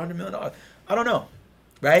company for $100 million. I don't know,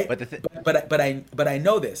 right? But I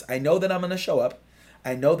know this. I know that I'm going to show up.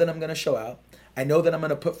 I know that I'm going to show out. I know that I'm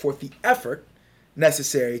going to put forth the effort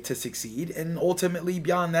necessary to succeed. And ultimately,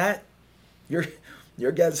 beyond that, your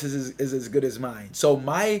guess is as good as mine. So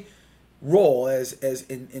my role as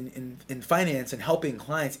in finance and helping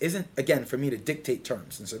clients isn't, again, for me to dictate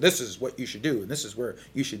terms. And so this is what you should do, and this is where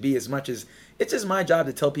you should be, as much as it's just my job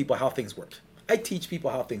to tell people how things work. I teach people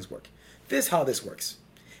how things work. This is how this works.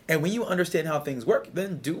 And when you understand how things work,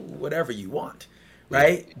 then do whatever you want.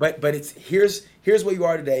 Right? But it's here's where you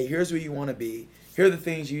are today. Here's where you want to be. Here are the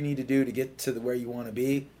things you need to do to get to where you want to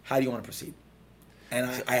be. How do you want to proceed?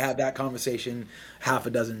 And I have that conversation half a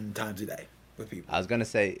dozen times a day with people. I was going to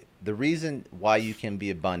say, the reason why you can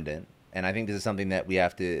be abundant, and I think this is something that we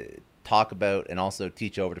have to talk about and also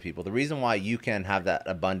teach over to people. The reason why you can have that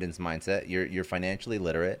abundance mindset, you're financially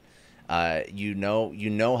literate. You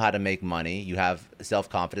know how to make money. You have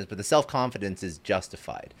self-confidence, but the self-confidence is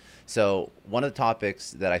justified. So one of the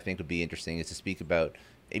topics that I think would be interesting is to speak about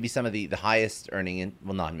maybe some of the highest earning,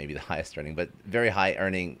 well, not maybe the highest earning, but very high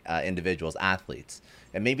earning individuals, athletes.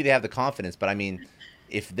 And maybe they have the confidence, but I mean,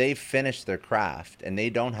 if they've finished their craft and they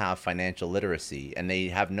don't have financial literacy and they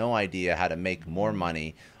have no idea how to make more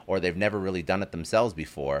money, or they've never really done it themselves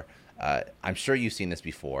before, I'm sure you've seen this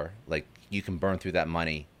before, like you can burn through that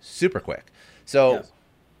money super quick. So yes.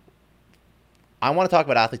 I want to talk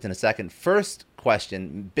about athletes in a second. First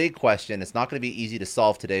question, big question. It's not going to be easy to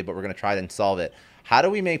solve today, but we're going to try and solve it. How do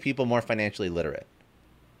we make people more financially literate?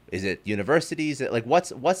 Is it universities? Like what's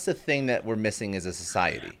the thing that we're missing as a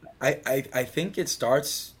society? I think it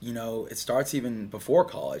starts, it starts even before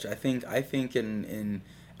college. I think in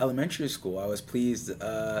elementary school, I was pleased.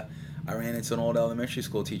 I ran into an old elementary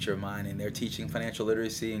school teacher of mine, and they're teaching financial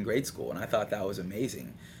literacy in grade school, and I thought that was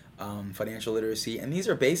amazing. Financial literacy, and these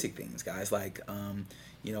are basic things, guys, like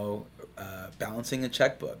balancing a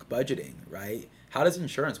checkbook, budgeting, right? How does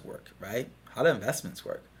insurance work, right? How do investments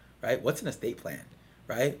work, right? What's an estate plan,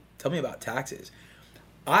 right? Tell me about taxes.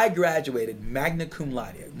 I graduated magna cum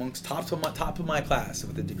laude, amongst top of my class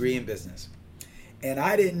with a degree in business. And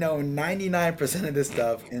I didn't know 99% of this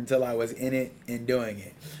stuff until I was in it and doing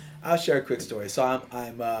it. I'll share a quick story. So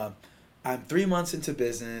I'm 3 months into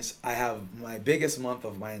business. I have my biggest month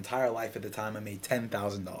of my entire life at the time. I made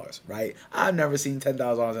 $10,000, right? I've never seen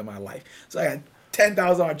 $10,000 in my life. So I got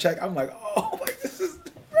 $10,000 check. I'm like, oh, this is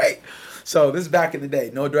great. So this is back in the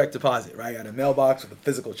day, no direct deposit, right? I got a mailbox with a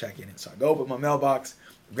physical check in it. So I go open my mailbox,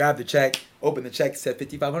 grab the check, open the check, said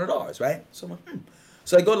 $5,500, right? So I'm like,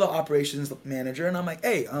 So I go to the operations manager and I'm like,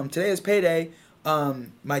 hey, today is payday.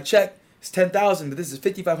 My check is $10,000, but this is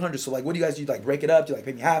 $5,500. So like, what do you guys do? Like break it up? Do you like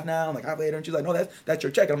pay me half now? I'm like half later. And she's like, no, that's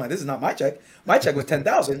your check. And I'm like, this is not my check. My check was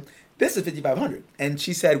 $10,000. This is $5,500. And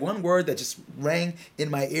she said one word that just rang in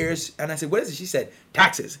my ears. And I said, what is it? She said,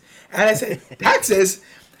 taxes. And I said, taxes?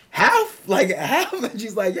 Half? Like half? And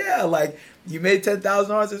she's like, yeah, like you made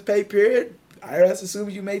 $10,000 this pay period. IRS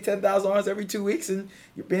assumes you made $10,000 every 2 weeks and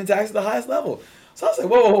you're being taxed at the highest level. So I was like,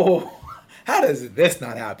 whoa. How does this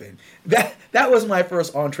not happen? That was my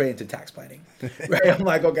first entree into tax planning, right? I'm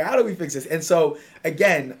like, okay, how do we fix this? And so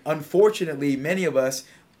again, unfortunately, many of us,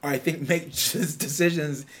 I think, make just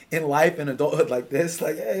decisions in life and adulthood like this,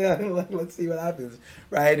 like, yeah, let's see what happens,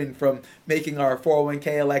 right? And from making our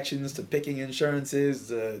 401k elections to picking insurances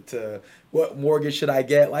to what mortgage should I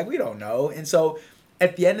get, like we don't know. And so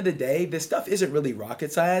at the end of the day, this stuff isn't really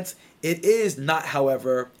rocket science. It is not,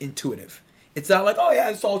 however, intuitive. It's not like, oh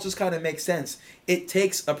yeah, this all just kind of makes sense. It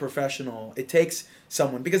takes a professional. It takes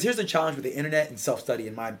someone. Because here's the challenge with the internet and self-study,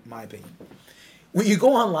 in my opinion. When you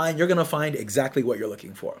go online, you're going to find exactly what you're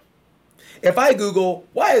looking for. If I Google,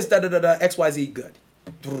 why is XYZ good?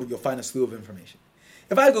 You'll find a slew of information.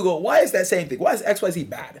 If I Google, why is that same thing? Why is XYZ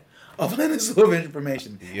bad? I'll find a slew of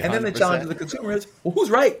information. 100%. And then the challenge of the consumer is, well, who's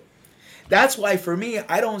right? That's why for me,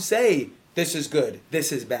 I don't say this is good,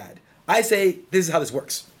 this is bad. I say, this is how this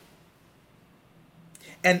works.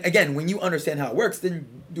 And again, when you understand how it works, then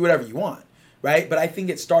do whatever you want, right? But I think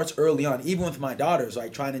it starts early on, even with my daughters,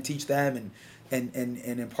 like trying to teach them and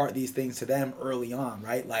impart these things to them early on,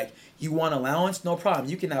 right? Like, you want allowance? No problem.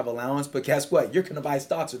 You can have allowance, but guess what? You're going to buy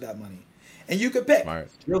stocks with that money. And you could pick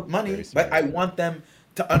real money, but I want them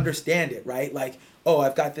to understand it, right? Like, oh,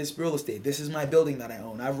 I've got this real estate. This is my building that I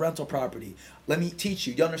own. I have rental property. Let me teach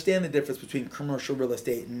you. You understand the difference between commercial real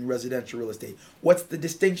estate and residential real estate. What's the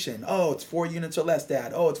distinction? Oh, it's 4 units or less,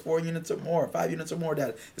 Dad. Oh, it's 4 units or more, 5 units or more,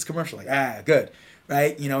 Dad. It's commercial. Like, good,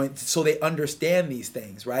 right? You know, so they understand these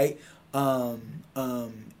things, right? And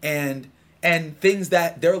things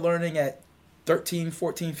that they're learning at 13,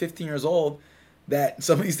 14, 15 years old, that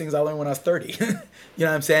some of these things I learned when I was 30. You know what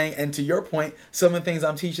I'm saying? And to your point, some of the things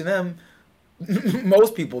I'm teaching them,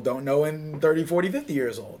 most people don't know in 30, 40, 50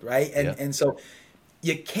 years old, right? And so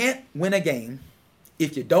you can't win a game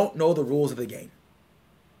if you don't know the rules of the game,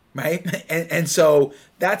 right? And so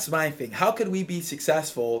that's my thing. How could we be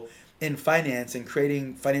successful in finance and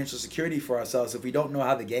creating financial security for ourselves if we don't know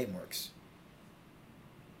how the game works?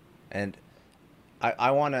 And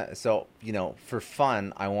I want to, so, you know, for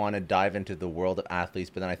fun, I want to dive into the world of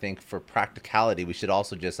athletes, but then I think for practicality, we should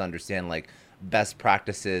also just understand, like, best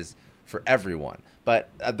practices for everyone.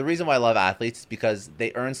 But the reason why I love athletes is because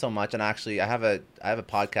they earn so much. And actually, I have a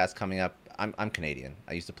podcast coming up. I'm Canadian.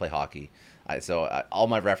 I used to play hockey. So all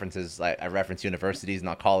my references, I reference universities,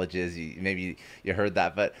 not colleges. Maybe you heard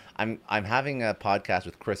that. But I'm having a podcast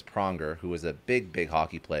with Chris Pronger, who was a big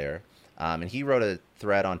hockey player. And he wrote a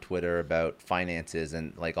thread on Twitter about finances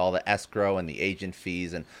and like all the escrow and the agent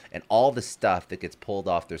fees and all the stuff that gets pulled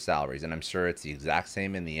off their salaries. And I'm sure it's the exact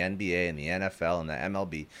same in the NBA and the NFL and the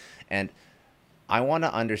MLB. And I want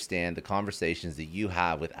to understand the conversations that you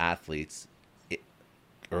have with athletes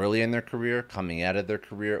early in their career, coming out of their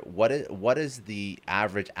career. What is the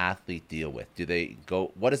average athlete deal with? Do they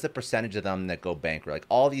go? What is the percentage of them that go bankrupt? Like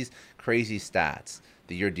all these crazy stats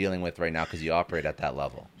that you're dealing with right now because you operate at that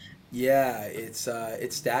level. Yeah, it's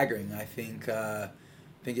staggering. I think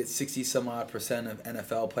it's 60 some odd percent of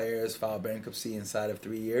NFL players file bankruptcy inside of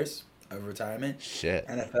 3 years of retirement. Shit.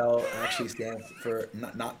 NFL actually stands for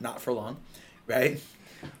not for long, right?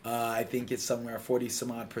 I think it's somewhere 40 some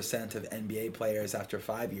odd percent of NBA players after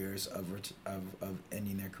 5 years of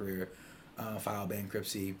ending their career file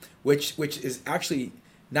bankruptcy, which is actually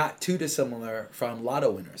not too dissimilar from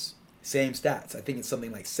lotto winners. Same stats. I think it's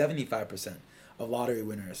something like 75% of lottery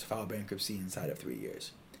winners file bankruptcy inside of 3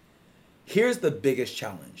 years. Here's the biggest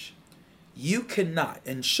challenge. You cannot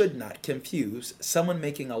and should not confuse someone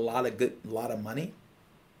making a lot of money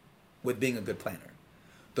with being a good planner.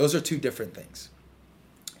 Those are two different things.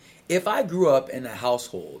 If I grew up in a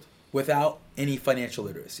household without any financial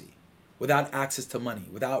literacy, without access to money,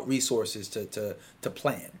 without resources to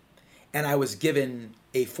plan, and I was given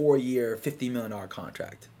a 4-year, $50 million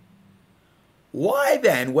contract, why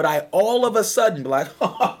then would I all of a sudden be like,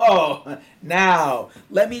 oh, now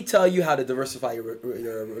let me tell you how to diversify your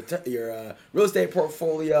real estate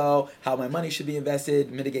portfolio, how my money should be invested,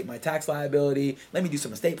 mitigate my tax liability, let me do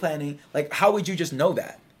some estate planning. Like, how would you just know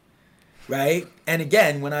that? Right? And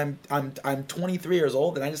again, when I'm 23 years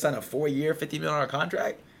old and I just signed a 4-year, $50 million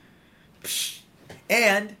contract,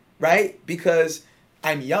 and right, because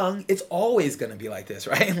I'm young, it's always going to be like this,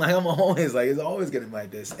 right? Like I'm always like, it's always going to be like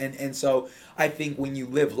this. And so I think when you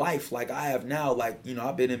live life like I have now, like, you know,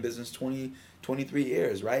 I've been in business 23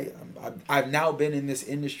 years, right? I've now been in this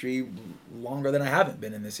industry longer than I haven't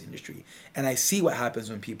been in this industry. And I see what happens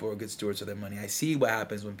when people are good stewards of their money. I see what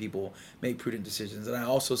happens when people make prudent decisions. And I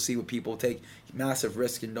also see when people take massive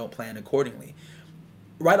risk and don't plan accordingly.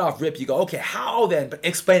 Right off rip, you go, okay, how then? But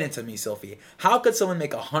explain it to me, Sylvie. How could someone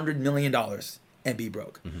make $100 million and be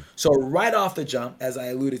broke? Mm-hmm. So right off the jump, as I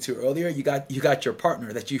alluded to earlier, you got your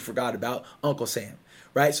partner that you forgot about, Uncle Sam,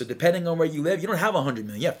 right? So depending on where you live, you don't have 100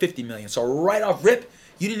 million, you have 50 million. So right off rip,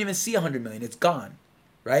 you didn't even see 100 million, it's gone,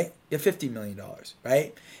 right? You have $50 million,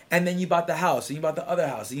 right? And then you bought the house, and you bought the other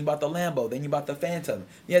house, and you bought the Lambo, then you bought the Phantom.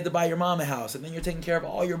 You had to buy your mom a house, and then you're taking care of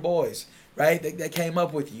all your boys, right? That came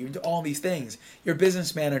up with you, all these things. Your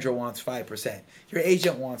business manager wants 5%. Your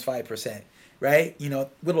agent wants 5%. Right? You know,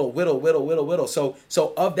 whittle.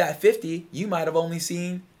 So of that 50, you might have only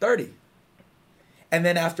seen 30. And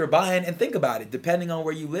then after buying, and think about it, depending on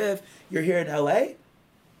where you live, you're here in LA,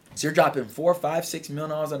 so you're dropping $4, $5, $6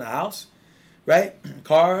 million on a house, right?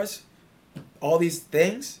 Cars, all these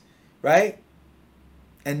things, right?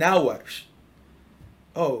 And now what?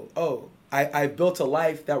 I built a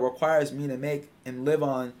life that requires me to make and live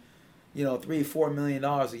on, you know, $3, $4 million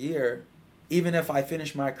a year. even if I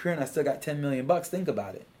finish my career and I still got 10 million bucks, think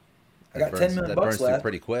about it. I got 10 million that bucks burns through left.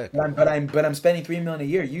 pretty quick. But I'm spending 3 million a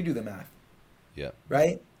year. You do the math. Yeah.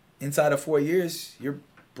 Right? Inside of 4 years, you're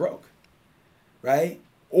broke. Right?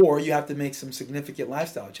 Or you have to make some significant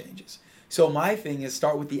lifestyle changes. So my thing is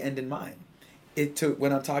start with the end in mind.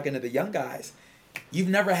 When I'm talking to the young guys, you've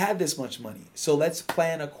never had this much money. So let's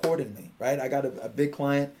plan accordingly, right? I got a big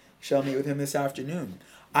client, shall meet with him this afternoon.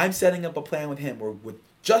 I'm setting up a plan with him where with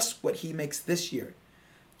just what he makes this year,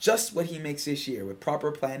 with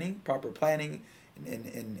proper planning and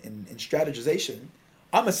strategization,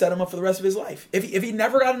 I'm gonna set him up for the rest of his life. If he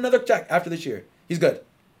never got another check after this year, he's good,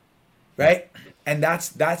 right? And that's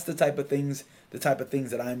the type of things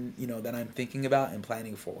that I'm thinking about and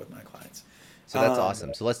planning for with my clients. So that's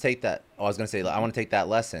awesome. So let's take that. I was gonna say I want to take that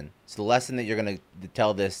lesson. So the lesson that you're gonna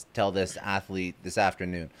tell this athlete this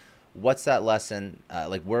afternoon. What's that lesson?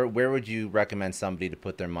 Like where would you recommend somebody to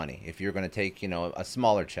put their money if you're gonna take a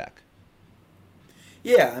smaller check?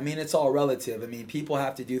 Yeah, I mean, it's all relative. I mean, people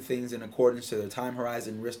have to do things in accordance to their time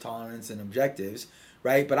horizon, risk tolerance, and objectives,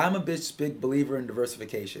 right? But I'm a big believer in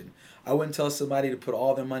diversification. I wouldn't tell somebody to put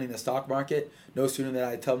all their money in the stock market. No sooner than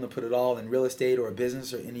I tell them to put it all in real estate or a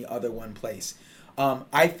business or any other one place.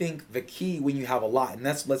 I think the key when you have a lot, and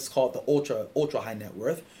let's call it the ultra high net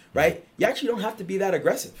worth, right? You actually don't have to be that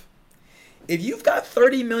aggressive. If you've got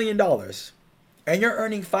 $30 million and you're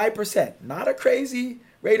earning 5%, not a crazy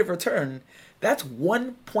rate of return, that's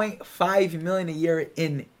 $1.5 million a year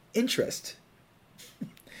in interest,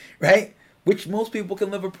 right? Which most people can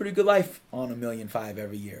live a pretty good life on $1.5 million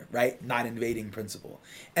every year, right? Not invading principal.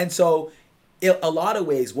 And so a lot of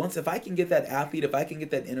ways, if I can get that athlete, if I can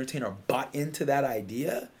get that entertainer bought into that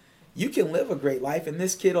idea, you can live a great life. And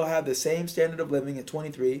this kid will have the same standard of living at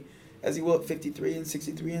 23 as he will at 53 and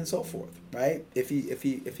 63 and so forth, right? If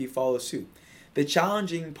he follows suit. The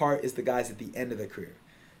challenging part is the guys at the end of their career.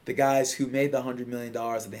 The guys who made the $100 million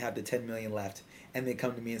and they have the 10 million left, and they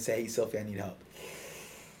come to me and say, "Hey, Sylphie, I need help."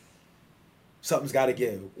 Something's got to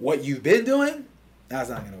give. What you've been doing, that's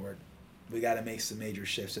not going to work. We got to make some major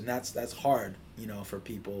shifts, and that's hard, for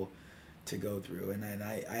people to go through. And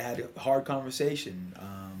I had a hard conversation.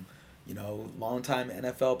 Longtime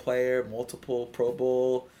NFL player, multiple Pro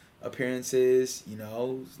Bowl appearances.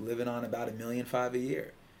 Living on about $1.5 million a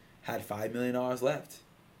year. Had $5 million left.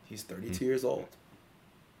 He's 32 years old.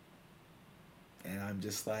 And I'm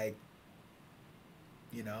just like,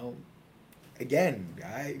 again,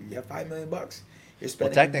 guy, you have $5 million. You're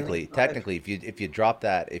spending. Well, technically, if you drop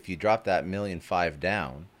that $1.5 million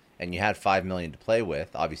down, and you had $5 million to play with,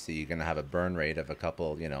 obviously you're gonna have a burn rate of a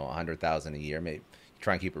couple, 100,000 a year. Maybe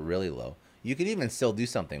try and keep it really low. You could even still do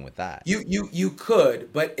something with that. You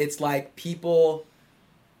could, but it's like people,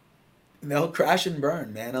 they'll crash and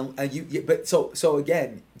burn, man. But so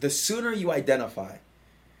again, the sooner you identify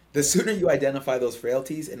those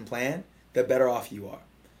frailties and plan, the better off you are,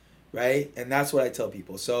 right? And that's what I tell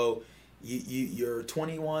people. So you're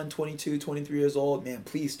 21, 22, 23 years old, man,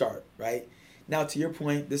 please start, right? Now, to your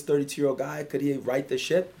point, this 32-year-old guy, could he right the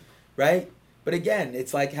ship, right? But again,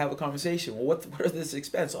 it's like have a conversation. Well, what are this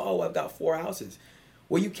expense? Oh, I've got 4 houses.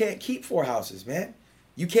 Well, you can't keep 4 houses, man.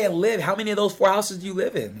 You can't live. How many of those 4 houses do you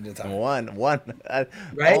live in at a time? One,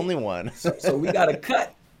 right? Only one. so we got to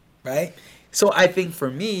cut, right? So I think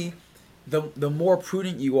for me, the more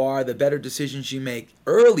prudent you are, the better decisions you make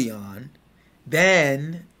early on,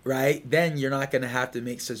 then you're not going to have to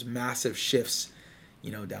make such massive shifts,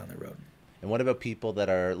 down the road. And what about people that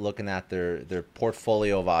are looking at their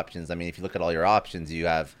portfolio of options? I mean, if you look at all your options, you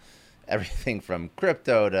have everything from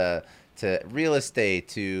crypto to real estate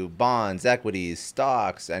to bonds, equities,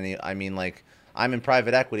 stocks. And I mean, like, I'm in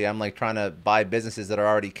private equity. I'm like trying to buy businesses that are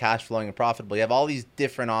already cash flowing and profitable. You have all these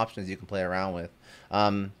different options you can play around with.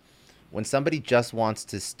 When somebody just wants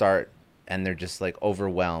to start and they're just like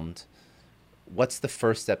overwhelmed, what's the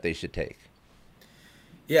first step they should take?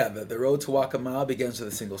 Yeah, the road to walk a mile begins with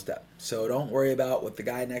a single step. So don't worry about what the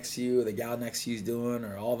guy next to you or the gal next to you is doing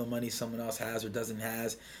or all the money someone else has or doesn't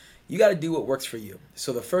has. You got to do what works for you.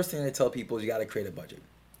 So the first thing I tell people is you got to create a budget.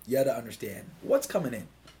 You got to understand what's coming in,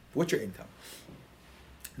 what's your income.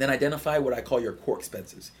 Then identify what I call your core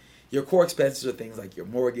expenses. Your core expenses are things like your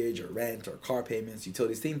mortgage or rent or car payments,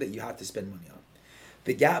 utilities, things that you have to spend money on.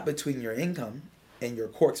 The gap between your income and your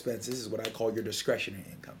core expenses is what I call your discretionary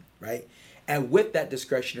income, right? And with that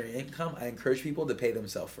discretionary income, I encourage people to pay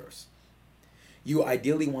themselves first. You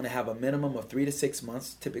ideally want to have a minimum of 3 to 6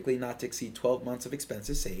 months, typically not to exceed 12 months of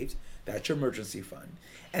expenses saved. That's your emergency fund.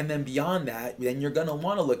 And then beyond that, then you're going to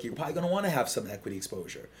want to you're probably going to want to have some equity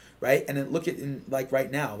exposure, right? And then look at, like right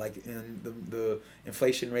now, like in the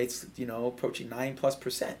inflation rates, approaching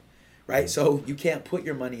 9+%, right? So you can't put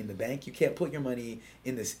your money in the bank. You can't put your money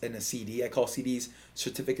in a CD. I call CDs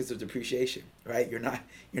certificates of depreciation, right? You're not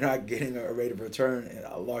getting a rate of return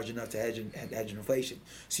large enough to hedge inflation.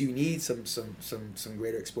 So you need some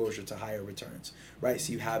greater exposure to higher returns, right?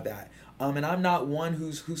 So you have that. And I'm not one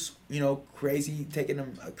who's crazy, taking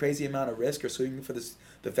a crazy amount of risk or swinging for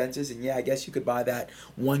the fences. And yeah, I guess you could buy that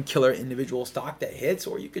one killer individual stock that hits,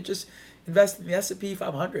 or you could just invest in the S&P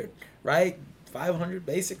 500, right? 500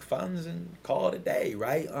 basic funds and call it a day,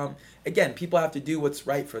 right? Again, people have to do what's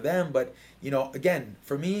right for them, but again,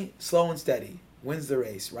 for me, slow and steady wins the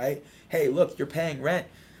race, right? Hey, look, you're paying rent.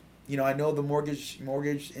 I know the mortgage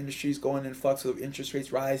industry is going in flux with interest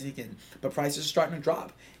rates rising, but prices are starting to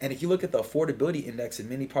drop. And if you look at the affordability index in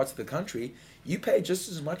many parts of the country, you pay just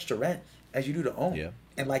as much to rent as you do to own. Yeah.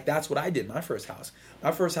 And that's what I did. My first house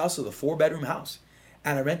was a 4-bedroom house,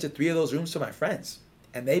 and I rented 3 of those rooms to my friends,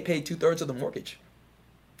 and they paid 2/3 of the mortgage.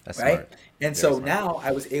 That's right. smart. And Very so smart. now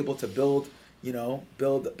I was able to build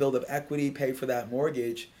up equity, pay for that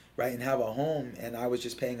mortgage, right, and have a home, and I was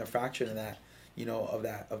just paying a fraction of that,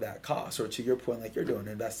 of that cost. Or to your point, like you're doing,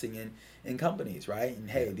 investing in companies, right? And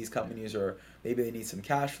hey, these companies maybe they need some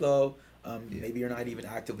cash flow. Maybe you're not even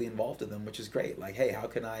actively involved in them, which is great. Like, hey, how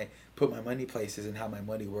can I put my money places and have my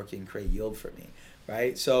money work and create yield for me,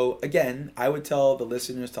 right? So again, I would tell the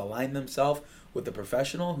listeners to align themselves with a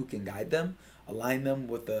professional who can guide them, align them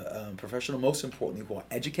with the professional, most importantly, who will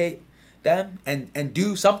educate them and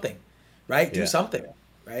do something, right? Do something,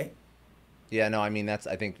 right? Yeah, no, I mean I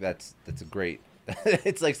think that's a great.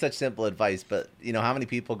 It's like such simple advice, but how many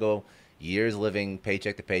people go years living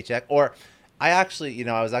paycheck to paycheck? Or I actually,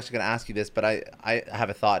 I was actually going to ask you this, but I have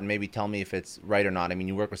a thought, and maybe tell me if it's right or not. I mean,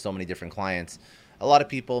 you work with so many different clients. A lot of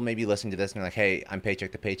people may be listening to this and they're like, hey, I'm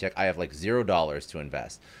paycheck to paycheck. I have like $0 to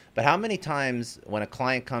invest. But how many times when a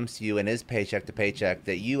client comes to you and is paycheck to paycheck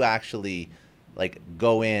that you actually like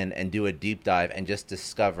go in and do a deep dive and just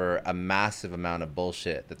discover a massive amount of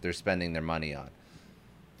bullshit that they're spending their money on?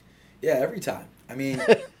 Yeah, every time. I mean,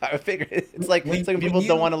 I figure it's like when people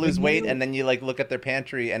don't want to lose weight, and then you like look at their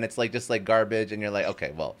pantry and it's like just like garbage, and you're like,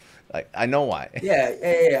 okay, well, like I know why.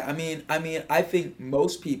 Yeah. I mean, I think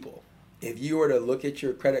most people, if you were to look at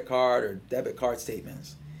your credit card or debit card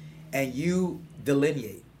statements, and you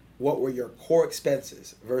delineate what were your core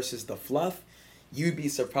expenses versus the fluff, you'd be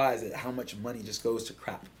surprised at how much money just goes to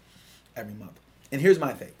crap every month. And here's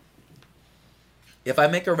my thing: if I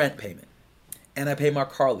make a rent payment, and I pay my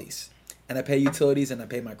car lease, and I pay utilities, and I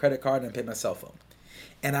pay my credit card, and I pay my cell phone,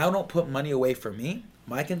 and I don't put money away for me,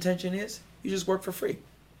 my contention is you just work for free.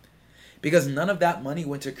 Because none of that money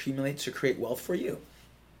went to accumulate to create wealth for you,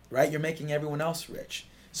 right? You're making everyone else rich.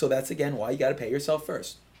 So that's, again, why you got to pay yourself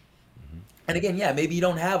first. And again, yeah, maybe you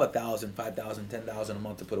don't have $1,000, $5,000, $10,000 a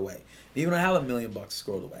month to put away. Maybe you don't have $1 million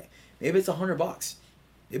squirred away. Maybe it's $100.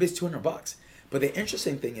 Maybe it's $200. But the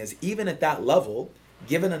interesting thing is, even at that level,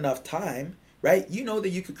 given enough time, right? You know that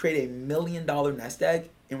you could create $1 million nest egg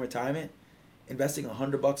in retirement, investing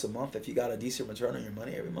 $100 a month if you got a decent return on your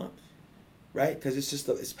money every month, right? Because it's just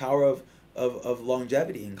it's power of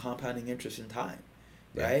longevity and compounding interest in time,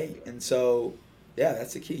 right? Yeah. And so, yeah,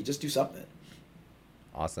 that's the key. Just do something.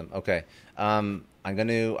 Awesome. Okay. I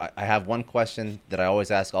have one question that I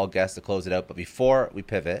always ask all guests to close it out. But before we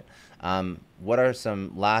pivot, what are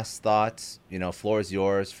some last thoughts? Floor is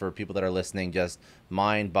yours for people that are listening. Just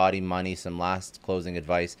mind, body, money, some last closing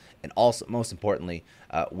advice. And also, most importantly,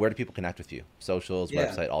 where do people connect with you? Socials,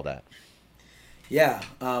 website, all that. Yeah.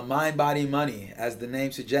 Mind, body, money. As the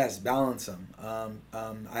name suggests, balance them.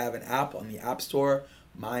 I have an app on the App Store,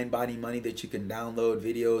 Mind, Body, Money, that you can download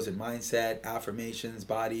videos and mindset, affirmations,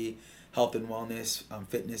 body, health and wellness,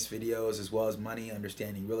 fitness videos, as well as money,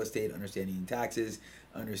 understanding real estate, understanding taxes,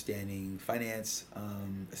 understanding finance,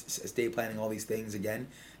 estate planning, all these things, again,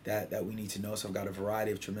 that we need to know. So I've got a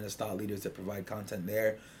variety of tremendous thought leaders that provide content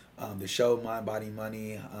there. The show, Mind, Body,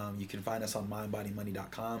 Money, you can find us on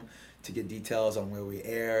mindbodymoney.com to get details on where we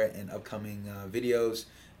air and upcoming videos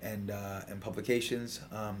and publications.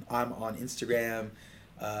 I'm on Instagram,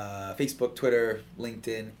 Facebook, Twitter,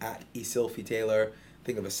 LinkedIn, at eSilfie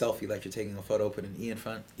Think of a selfie like you're taking a photo, put an E in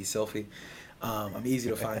front, eSilfie. I'm easy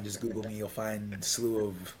to find. Just Google me. You'll find a slew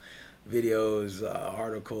of videos,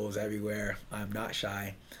 articles everywhere. I'm not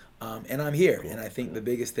shy. And I'm here. And I think the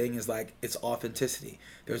biggest thing is it's authenticity.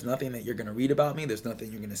 There's nothing that you're going to read about me. There's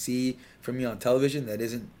nothing you're going to see from me on television that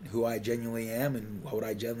isn't who I genuinely am and what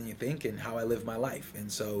I genuinely think and how I live my life.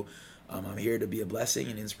 And so I'm here to be a blessing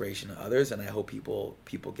and inspiration to others. And I hope people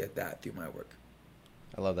get that through my work.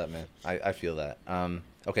 I love that, man. I feel that.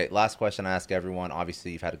 Okay, last question I ask everyone.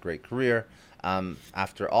 Obviously, you've had a great career.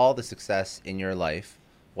 After all the success in your life,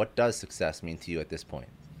 What does success mean to you at this point?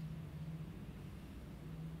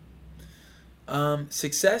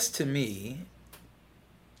 Success to me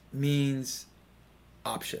means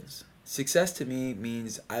options. Success to me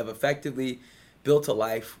means I've effectively built a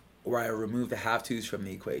life where I remove the have tos from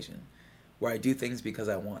the equation, where I do things because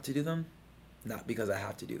I want to do them, not because I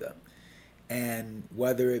have to do them. And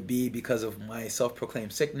whether it be because of my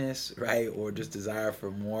self-proclaimed sickness, right, or just desire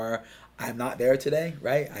for more, I'm not there today,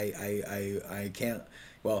 right? I can't.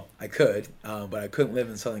 Well, I could, but I couldn't live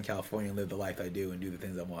in Southern California and live the life I do and do the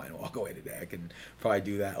things I want and walk away today. I can probably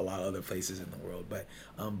do that a lot of other places in the world, but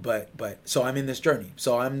so I'm in this journey.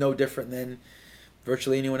 So I'm no different than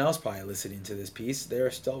virtually anyone else probably listening to this piece.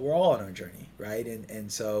 We're all on our journey, right?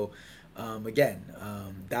 And so again,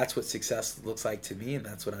 that's what success looks like to me, and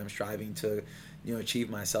that's what I'm striving to,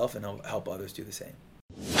 achieve myself and help others do the same.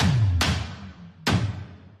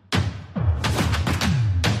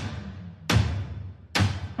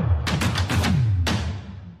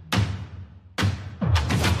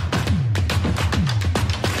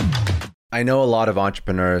 I know a lot of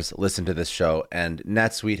entrepreneurs listen to this show, and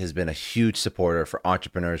NetSuite has been a huge supporter for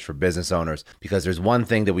entrepreneurs, for business owners, because there's one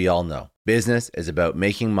thing that we all know. Business is about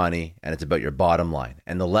making money, and it's about your bottom line.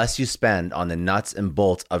 And the less you spend on the nuts and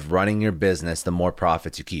bolts of running your business, the more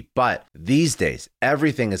profits you keep. But these days,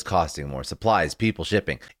 everything is costing more. Supplies, people,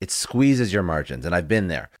 shipping. It squeezes your margins, and I've been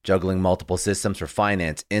there, juggling multiple systems for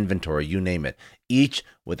finance, inventory, you name it, each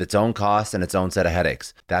with its own costs and its own set of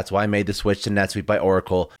headaches. That's why I made the switch to NetSuite by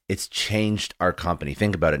Oracle. It's changed our company.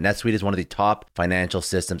 Think about it. NetSuite is one of the top financial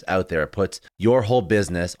systems out there. It puts your whole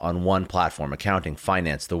business on one platform, accounting,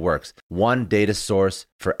 finance, the works. One data source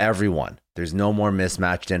for everyone. There's no more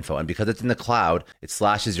mismatched info. And because it's in the cloud, it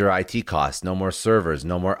slashes your IT costs. No more servers,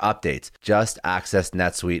 no more updates. Just access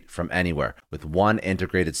NetSuite from anywhere. With one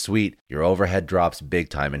integrated suite, your overhead drops big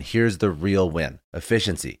time. And here's the real win.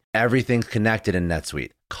 Efficiency. Everything's connected in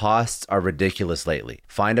NetSuite. Costs are ridiculous lately.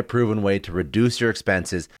 Find a proven way to reduce your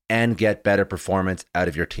expenses and get better performance out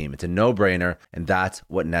of your team. It's a no-brainer, and that's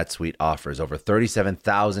what NetSuite offers. Over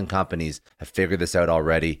 37,000 companies have figured this out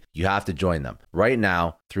already. You have to join them. Right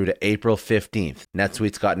now, through to April 15th,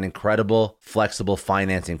 NetSuite's got an incredible, flexible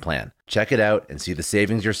financing plan. Check it out and see the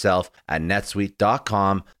savings yourself at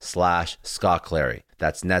netsuite.com/Scott Clary.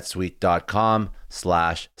 That's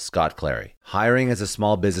netsuite.com/Scott Clary. Hiring as a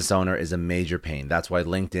small business owner is a major pain. That's why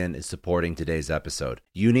LinkedIn is supporting today's episode.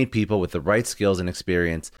 You need people with the right skills and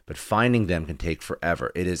experience, but finding them can take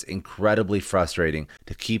forever. It is incredibly frustrating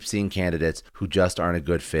to keep seeing candidates who just aren't a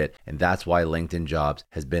good fit, and that's why LinkedIn Jobs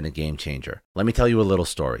has been a game changer. Let me tell you a little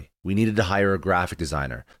story. We needed to hire a graphic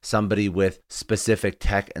designer, somebody with specific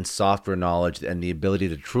tech and software knowledge and the ability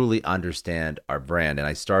to truly understand our brand. And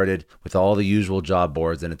I started with all the usual job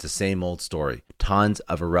boards, and it's the same old story. Tons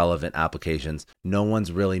of irrelevant applications. No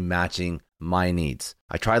one's really matching my needs.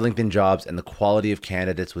 I tried LinkedIn Jobs, and the quality of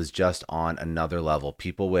candidates was just on another level.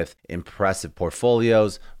 People with impressive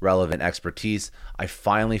portfolios, relevant expertise. I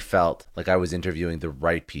finally felt like I was interviewing the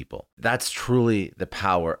right people. That's truly the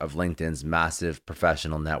power of LinkedIn's massive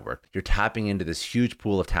professional network. You're tapping into this huge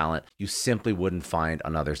pool of talent you simply wouldn't find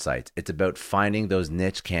on other sites. It's about finding those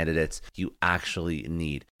niche candidates you actually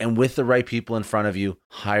need. And with the right people in front of you,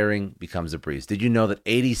 hiring becomes a breeze. Did you know that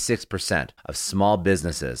 86% of small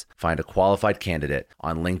businesses find a qualified candidate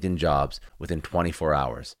on LinkedIn Jobs within 24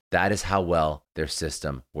 hours? That is how well their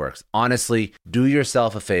system works. Honestly, do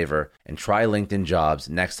yourself a favor and try LinkedIn Jobs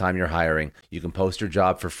next time you're hiring. You can post your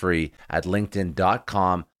job for free at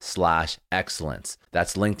linkedin.com/excellence.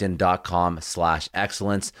 That's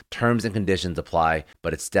linkedin.com/excellence. Terms and conditions apply,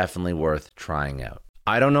 but it's definitely worth trying out.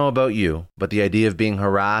 I don't know about you, but the idea of being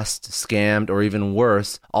harassed, scammed, or even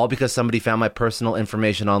worse, all because somebody found my personal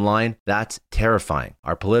information online, that's terrifying.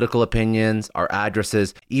 Our political opinions, our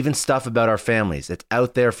addresses, even stuff about our families, it's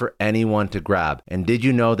out there for anyone to grab. And did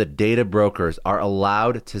you know that data brokers are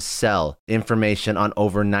allowed to sell information on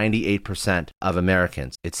over 98% of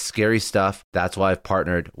Americans? It's scary stuff. That's why I've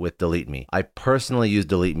partnered with Delete Me. I personally use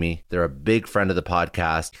Delete Me. They're a big friend of the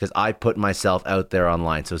podcast because I put myself out there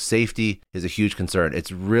online. So safety is a huge concern. It's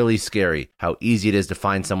really scary how easy it is to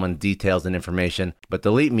find someone's details and information, but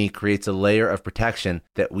Delete Me creates a layer of protection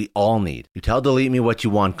that we all need. You tell Delete Me what you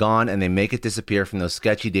want gone, and they make it disappear from those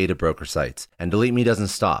sketchy data broker sites. And Delete Me doesn't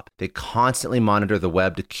stop. They constantly monitor the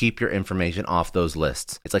web to keep your information off those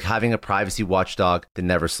lists. It's like having a privacy watchdog that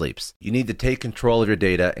never sleeps. You need to take control of your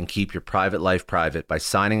data and keep your private life private by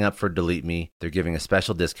signing up for Delete Me. They're giving a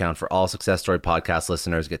special discount for all Success Story podcast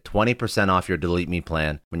listeners. Get 20% off your Delete Me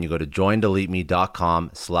plan when you go to joindeleteme.com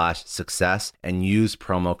jointheelite.com/success and use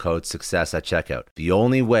promo code success at checkout. The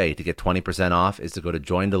only way to get 20% off is to go to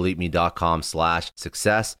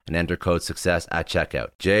jointheeliteme.com/success and enter code success at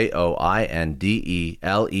checkout.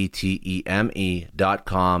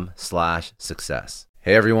 jointheleteme.com/success.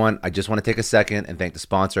 Hey everyone, I just want to take a second and thank the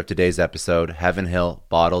sponsor of today's episode, Heaven Hill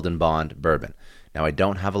Bottled and Bond Bourbon. Now, I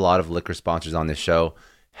don't have a lot of liquor sponsors on this show.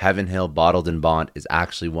 Heaven Hill Bottled and Bond is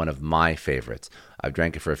actually one of my favorites. I've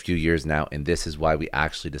drank it for a few years now, and this is why we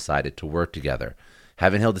actually decided to work together.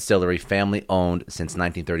 Heaven Hill Distillery, family owned since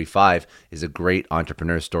 1935, is a great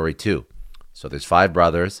entrepreneur story too. So there's 5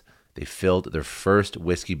 brothers. They filled their first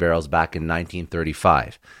whiskey barrels back in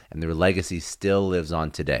 1935, and their legacy still lives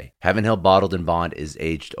on today. Heaven Hill Bottled and Bond is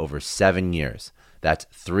aged over 7 years. That's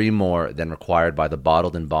 3 more than required by the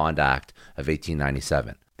Bottled and Bond Act of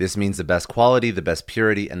 1897. This means the best quality, the best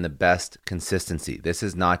purity, and the best consistency. This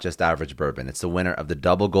is not just average bourbon. It's the winner of the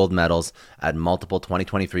double gold medals at multiple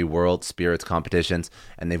 2023 World Spirits competitions,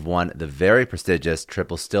 and they've won the very prestigious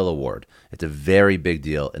Triple Still Award. It's a very big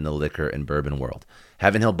deal in the liquor and bourbon world.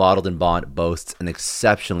 Heaven Hill Bottled and Bond boasts an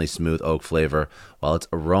exceptionally smooth oak flavor, while its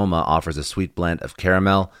aroma offers a sweet blend of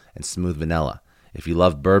caramel and smooth vanilla. If you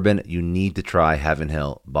love bourbon, you need to try Heaven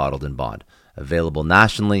Hill Bottled and Bond. Available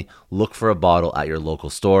nationally, look for a bottle at your local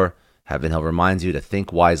store. Heaven Hill reminds you to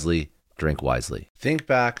think wisely, drink wisely. Think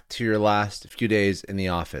back to your last few days in the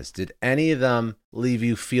office. Did any of them leave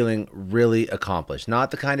you feeling really accomplished?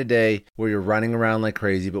 Not the kind of day where you're running around like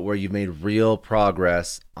crazy, but where you've made real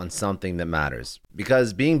progress on something that matters.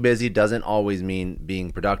 Because being busy doesn't always mean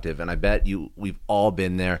being productive, and I bet we've all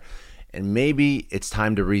been there. And maybe it's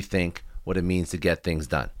time to rethink what it means to get things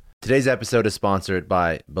done. Today's episode is sponsored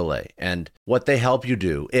by Belay, and what they help you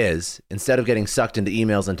do is, instead of getting sucked into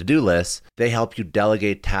emails and to-do lists, they help you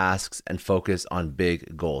delegate tasks and focus on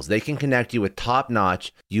big goals. They can connect you with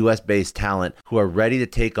top-notch US-based talent who are ready to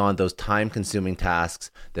take on those time-consuming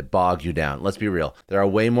tasks that bog you down. Let's be real. There are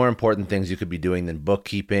way more important things you could be doing than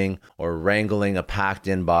bookkeeping or wrangling a packed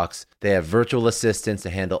inbox. They have virtual assistants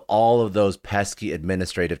to handle all of those pesky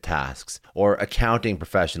administrative tasks, or accounting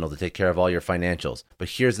professional to take care of all your financials. But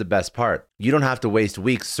here's the best part. You don't have to waste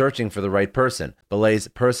weeks searching for the right person. Belay's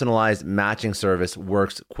personalized matching service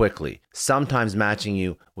works quickly, sometimes matching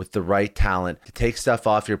you with the right talent to take stuff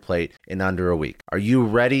off your plate in under a week. Are you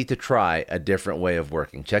ready to try a different way of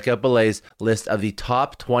working? Check out Belay's list of the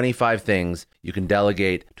top 25 things you can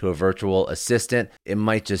delegate to a virtual assistant. It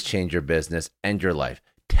might just change your business and your life.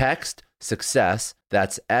 Text SUCCESS,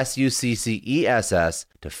 that's SUCCESS,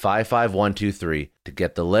 to 55123 to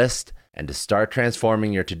get the list and to start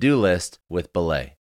transforming your to-do list with Belay.